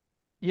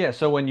yeah,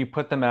 so when you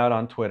put them out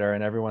on Twitter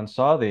and everyone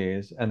saw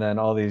these, and then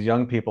all these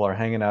young people are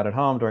hanging out at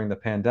home during the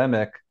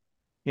pandemic,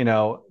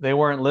 they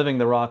weren't living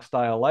the rock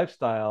style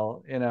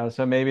lifestyle,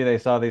 so maybe they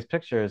saw these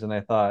pictures and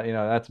they thought,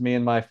 that's me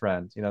and my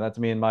friends, that's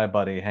me and my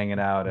buddy hanging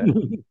out at,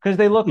 because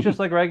they look just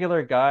like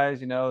regular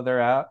guys,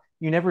 they're out.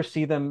 You never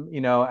see them,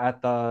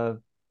 at the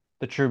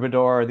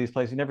Troubadour or these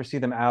places. You never see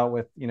them out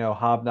with,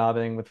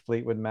 hobnobbing with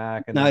Fleetwood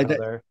Mac and these no,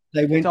 other.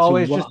 they It's went to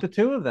always just what the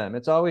two of them.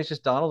 It's always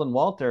just Donald and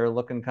Walter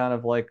looking kind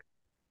of like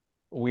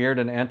weird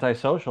and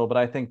antisocial, but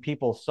I think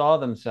people saw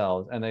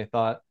themselves and they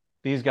thought,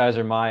 these guys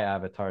are my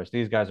avatars.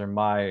 These guys are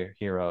my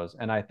heroes.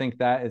 And I think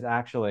that is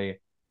actually,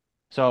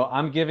 so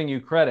I'm giving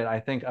you credit. I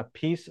think a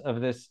piece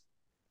of this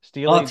I'll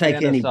Steely take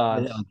Dan any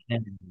credit assance, I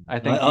can. I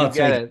think you I'll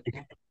get take it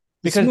the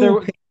because small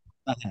picture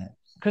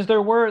perhaps.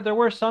 there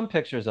were some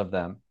pictures of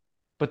them,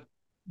 but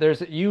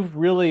you've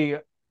really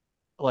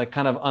like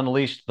kind of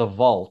unleashed the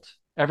vault.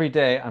 Every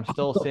day I'm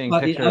still seeing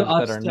But pictures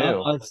that are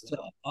new.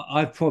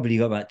 I've probably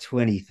got about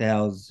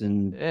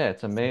 20,000 Yeah,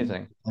 it's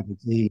amazing.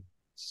 magazines,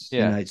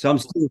 Yeah. So I'm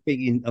still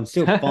thinking, I'm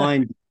still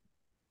finding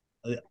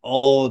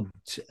odd,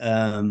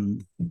 um,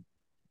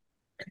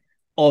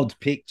 odd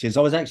pictures.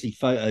 I was actually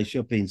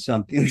photoshopping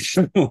something this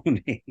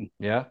morning.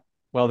 Yeah.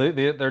 Well,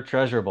 they're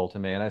treasurable to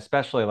me, and I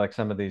especially like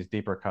some of these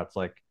deeper cuts,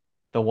 like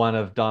the one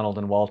of Donald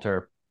and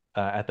Walter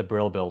at the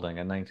Brill Building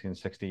in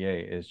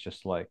 1968 is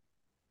just like,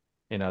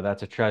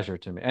 that's a treasure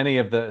to me. Any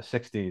of the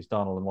 60s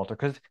Donald and Walter,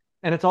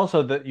 and it's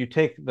also that you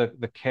take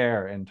the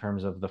care in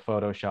terms of the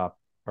Photoshop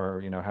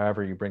or,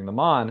 however you bring them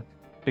on,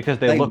 because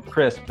they They look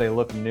crisp, they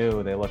look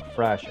new, they look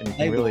fresh, and you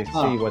can they were really see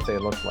tough. what they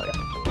look like.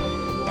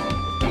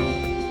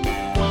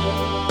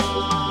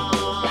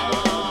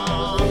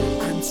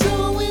 I'm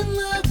so in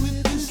love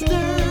with this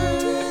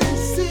dirty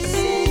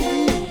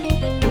city,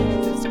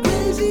 this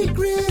crazy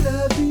grid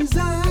of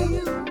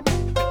desire.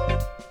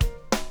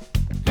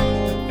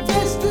 The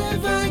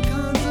festive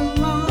icons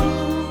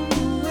along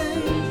the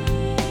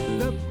way,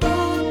 the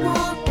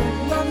boardwalk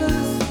of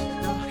lovers,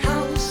 the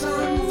house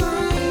on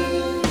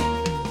fire.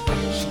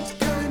 She's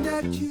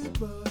kinda cute,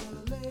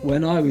 but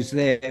When I was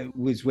there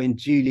was when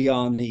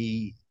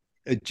Giuliani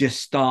had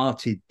just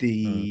started Mm.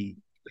 the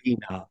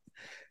cleanup.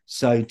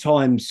 So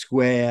Times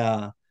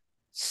Square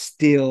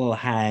still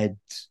had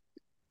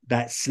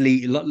that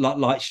sleek,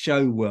 like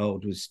Show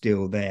World was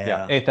still Yeah,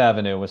 there. Eighth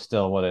Avenue was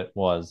still what it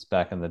was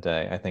back in the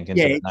day, I think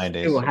Yeah, into the it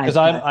still 90s. Because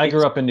had that. I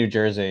grew up in New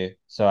Jersey,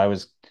 so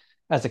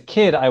as a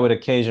kid, I would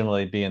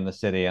occasionally be in the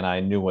city and I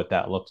knew what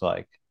that looked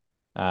like.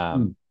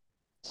 Um,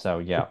 so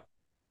yeah,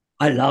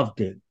 I loved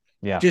it.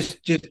 yeah.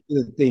 Just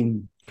the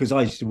thing, because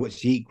I used to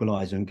watch The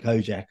Equalizer and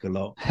Kojak a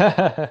lot.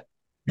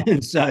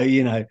 And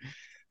so,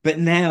 but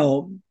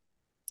now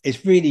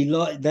it's really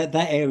like that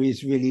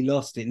area's really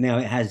lost it. Now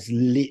it has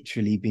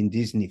literally been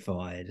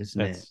Disneyfied,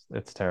 hasn't it?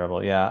 It's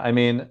terrible. Yeah, I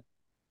mean,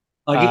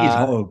 Like it is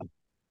uh, horrible.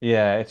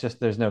 yeah, it's just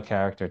there's no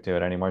character to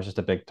it anymore. It's just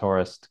a big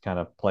tourist kind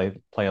of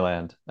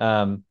playland.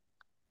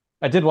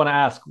 I did want to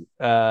ask,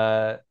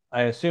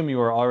 I assume you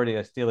were already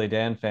a Steely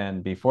Dan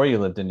fan before you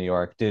lived in New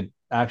York. Did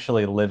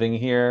actually living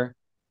here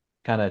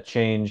kind of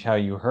change how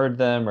you heard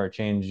them or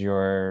change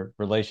your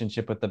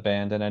relationship with the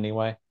band in any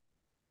way?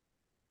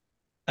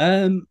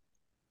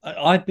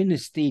 I've been a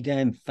Steely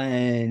Dan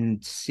fan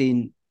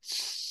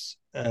since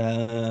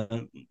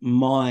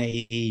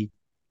my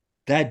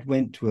dad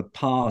went to a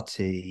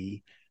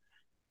party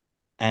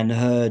and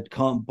heard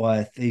Can't Buy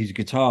a he's a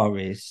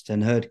guitarist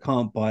and heard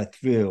Can't Buy a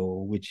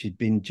Thrill, which had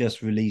been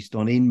just released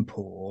on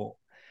import,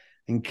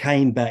 and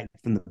came back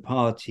from the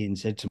party and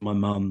said to my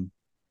mum,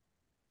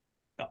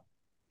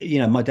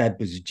 my dad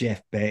was a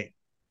Jeff Beck,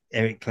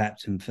 Eric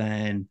Clapton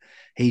fan.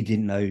 He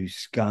didn't know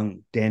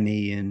Skunk,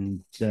 Denny,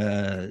 and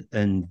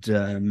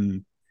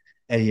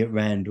Elliot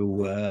Randall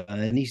were,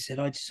 and he said,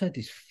 "I just heard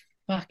this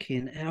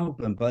fucking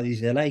album by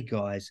these LA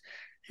guys,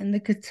 and the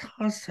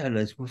guitar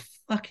solos were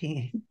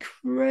fucking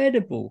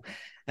incredible."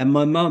 And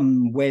my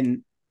mum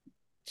went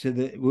to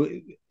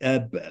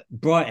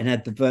Brighton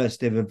had the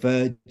first ever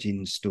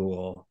Virgin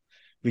store.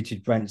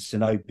 Richard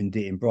Branson opened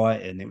it in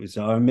Brighton.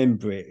 I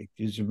remember it.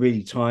 It was a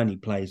really tiny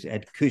place. It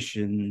had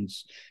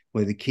cushions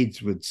where the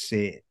kids would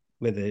sit,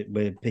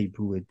 where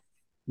people would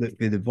look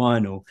through the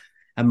vinyl.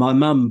 And my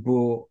mum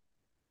bought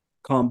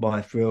Can't Buy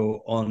a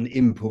Thrill on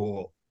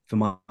import for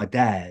my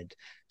dad.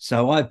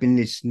 So I've been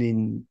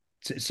listening.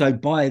 So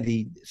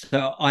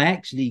I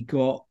actually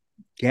got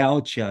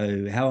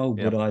Gaucho. How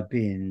old would Yep. I have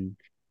been?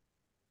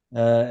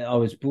 I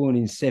was born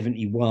in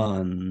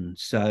 71.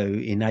 So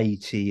in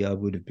 80, I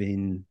would have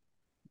been,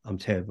 I'm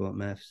terrible at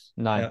maths.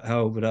 9.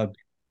 How old would I be?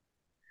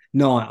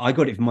 9. I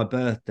got it for my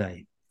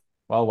birthday.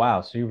 Well,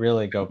 wow. So you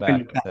really go When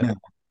back it with came it. out.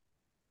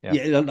 Yeah.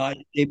 Yeah, like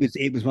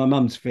it was my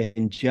mum's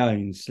friend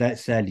Jones that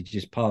sadly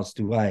just passed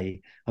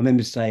away. I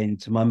remember saying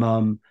to my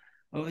mum,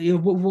 "Oh,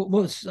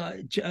 what's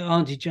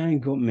Auntie Joan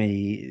got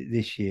me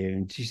this year?"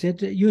 And she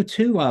said, "You're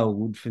too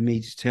old for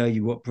me to tell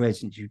you what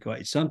present you've got.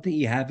 It's something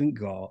you haven't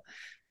got,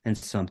 and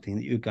something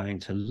that you're going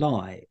to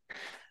like."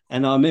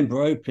 And I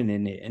remember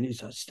opening it, and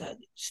it's like,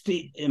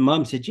 and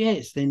Mum said, "Yeah,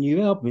 it's the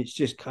new album. It's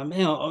just come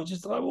out." I was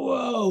just like,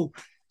 "Whoa!"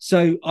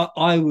 So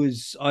I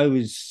was I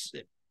was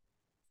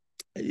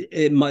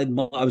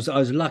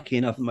lucky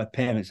enough that my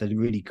parents had a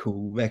really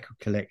cool record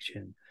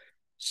collection.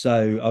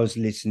 So I was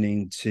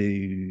listening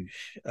to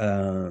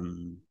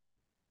um,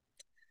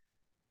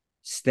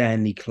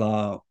 Stanley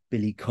Clarke,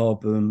 Billy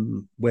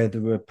Cobham,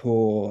 Weather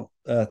Report,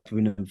 Earth,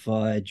 Wind and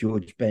Fire,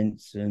 George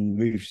Benson,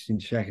 Rufus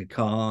and Shaka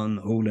Khan,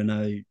 Hall and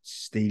Oates,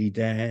 Steely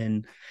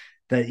Dan.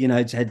 That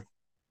it's had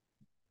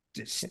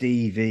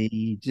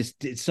Stevie, just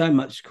did so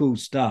much cool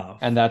stuff.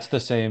 And that's the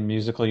same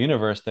musical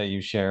universe that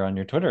you share on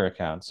your Twitter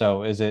account.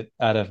 So is it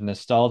out of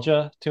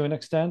nostalgia to an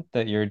extent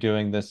that you're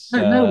doing this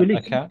No, no, really.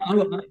 account?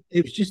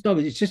 It's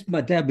just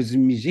my dad was a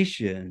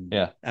musician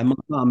Yeah. and my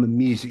mum a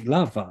music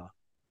lover.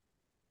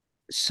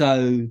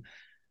 So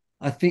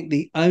I think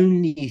the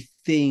only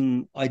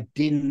thing I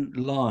didn't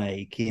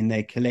like in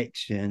their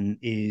collection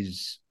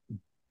is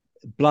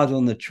Blood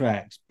on the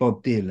Tracks,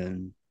 Bob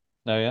Dylan.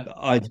 Oh yeah.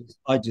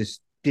 I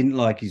just didn't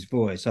like his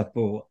voice. I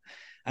thought,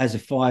 as a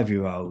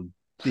 5-year-old,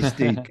 this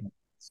dude can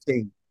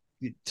sing,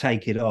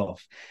 take it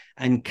off.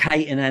 And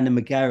Kate and Anna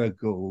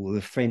McGarrigle,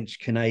 the French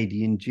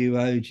Canadian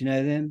duo, do you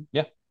know them?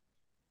 Yeah.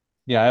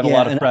 Yeah. I have a Yeah,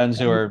 lot of friends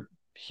who are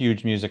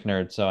huge music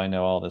nerds, so I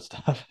know all this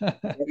stuff.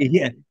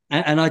 yeah,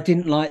 and I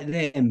didn't like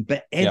them,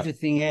 but Yeah.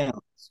 everything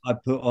else I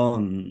put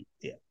on,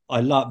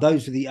 I love.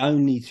 Those are the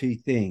only two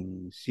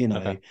things,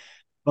 Okay.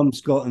 Tom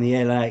Scott and the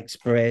LA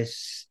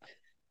Express.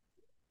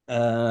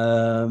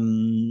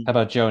 Um, How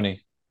about Joni?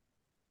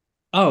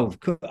 oh, of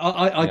course,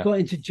 I Yeah. got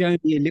into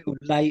Joni a little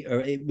later.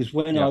 It was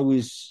when I Yeah.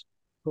 was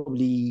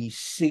probably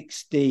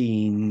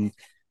 16,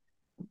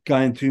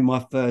 going through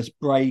my first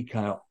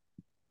breakout,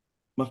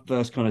 my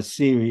first kind of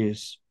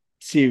serious.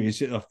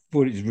 I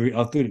thought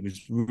it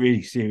was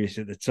really serious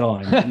at the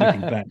time.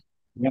 Looking back,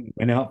 it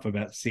went out for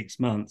about 6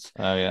 months.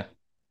 Oh yeah.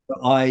 But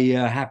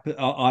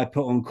I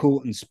put on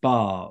Court and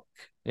Spark,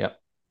 Yeah.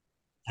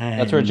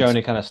 That's where and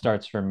Joni kind of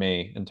starts for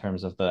me in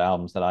terms of the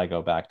albums that I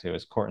go back to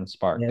is Court and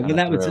Spark yeah, kind well, of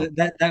that was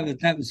through.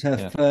 that was her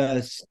Yeah.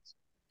 first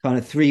kind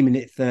of 3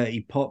 minute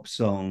 30 pop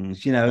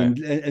songs, Right.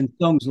 and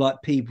songs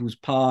like People's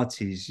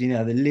Parties,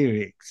 the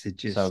lyrics are So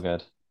just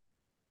good.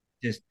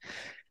 just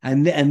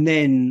and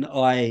then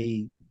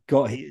I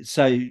got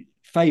so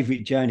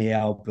favorite Journey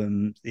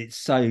album. It's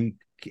so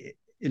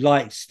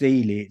like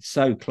Steely. It's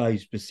so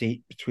close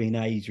between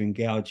Asia and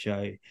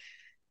Gaucho.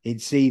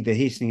 It's either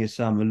Hissing of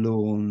Summer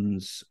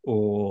Lawns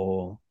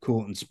or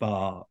Court and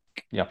Spark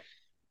Yeah.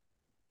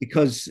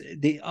 because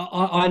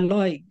I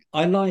like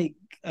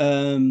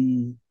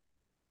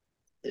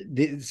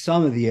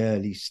some of the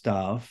early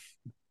stuff,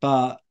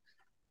 but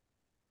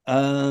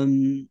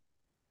um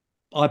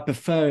I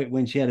prefer it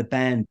when she had a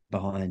band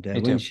behind her, Me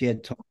when too. she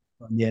had Tom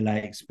on the LA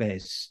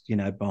Express,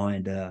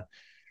 behind her,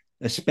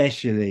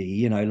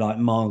 especially, like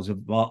Miles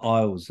of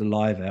Isles, the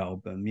live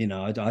album.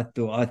 I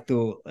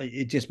thought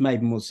it just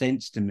made more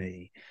sense to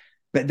me.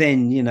 But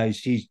then,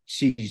 she's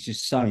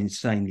just so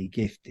insanely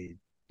gifted.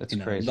 It's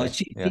Like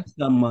crazy. Yeah. she's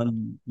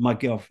someone, my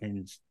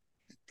girlfriend's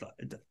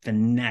like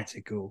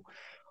fanatical.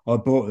 I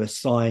bought her a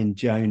signed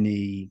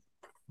Joni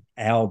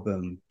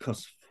album,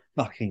 cost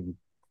fucking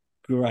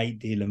great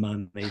deal of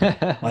money.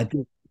 I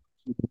did.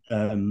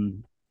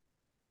 Um,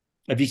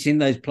 have you seen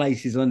those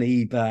places on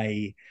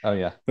eBay Oh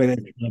yeah. where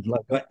they have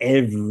like got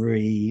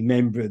every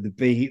member of the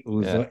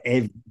Beatles Yeah. or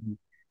every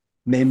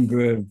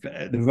member of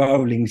the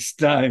Rolling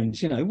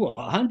Stones? What,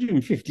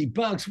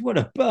 $150? What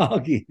a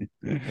bargain!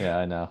 Yeah,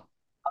 I know.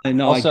 I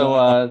know. I Also,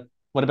 got.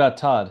 what about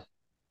Todd?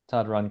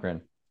 Todd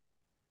Rundgren?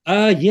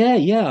 Yeah,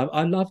 yeah.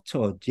 I love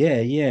Todd. Yeah,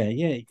 yeah,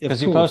 yeah. Of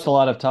Because you post course. a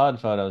lot of Todd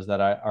photos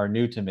that are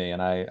new to me,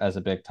 and I, as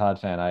a big Todd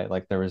fan, I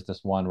like there was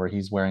this one where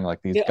he's wearing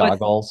like these Yeah,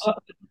 goggles.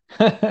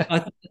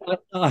 I,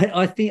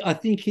 I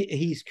think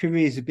his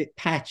career is a bit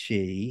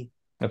patchy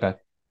Okay.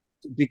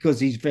 because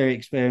he's very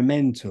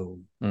experimental.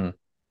 Mm.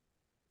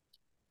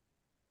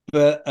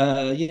 But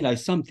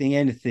something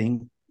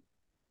anything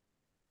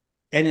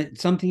and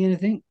something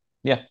anything.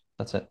 Yeah,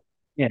 that's it.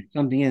 Yeah,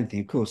 something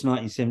anything. Of course,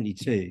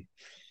 1972.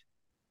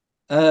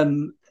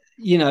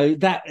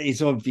 That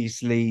is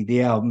obviously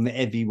the album that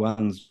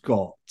everyone's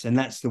got, and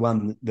that's the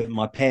one that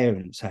my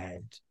parents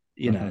had.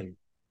 You Hmm. know,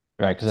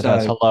 Right, because it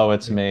has so "Hello,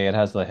 It's Me." It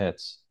has the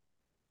hits.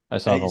 I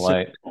saw the so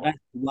light. that's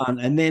the one.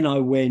 And then I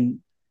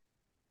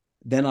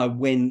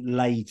went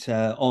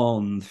later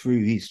on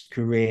through his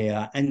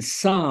career, and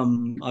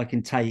some I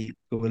can take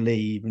or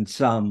leave, and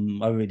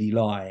some I really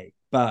like.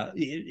 But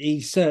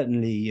he's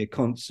certainly a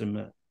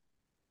consummate,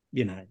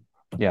 you know.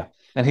 Yeah,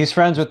 and he's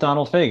friends with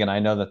Donald Fagen. I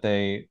know that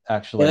they Yeah, they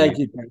actually.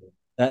 did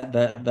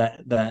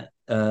that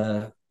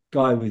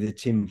guy with the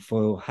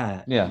tinfoil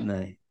hat, Yeah, didn't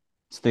they?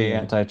 It's the Yeah.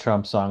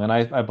 anti-Trump song, and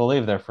I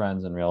believe they're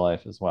friends in real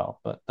life as well.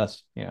 But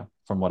that's,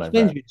 from what He's I've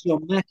friends read. with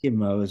John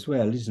McEnroe as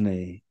well, isn't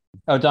he?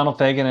 Oh, Donald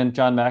Fagen and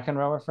John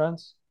McEnroe are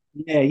friends?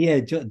 Yeah.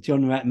 John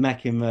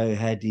McEnroe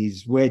had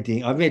his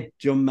wedding. I read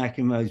John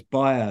McEnroe's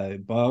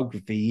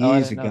biography Oh, I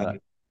years didn't know ago,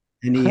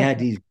 and he had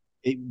that. his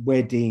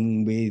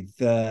wedding with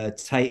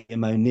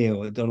Tatum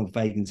O'Neill at Donald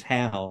Fagen's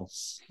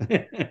house.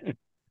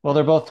 Well,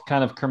 they're both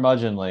kind of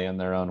curmudgeonly in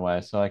their own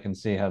way, so I can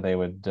see how they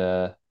would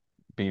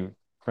be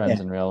friends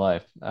Yeah. in real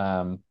life.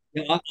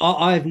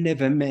 I've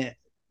never met.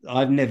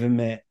 I've never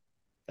met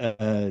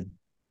uh,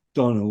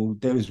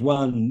 Donald. There was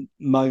one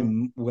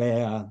moment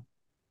where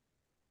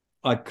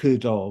I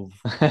could have,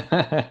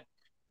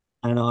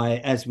 and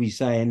as we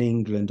say in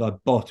England, I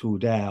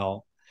bottled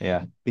out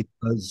Yeah,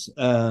 because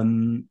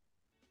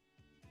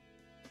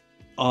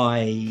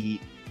I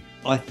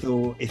I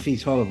thought if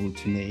he's horrible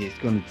to me, it's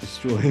going to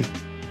destroy him.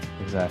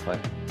 exactly.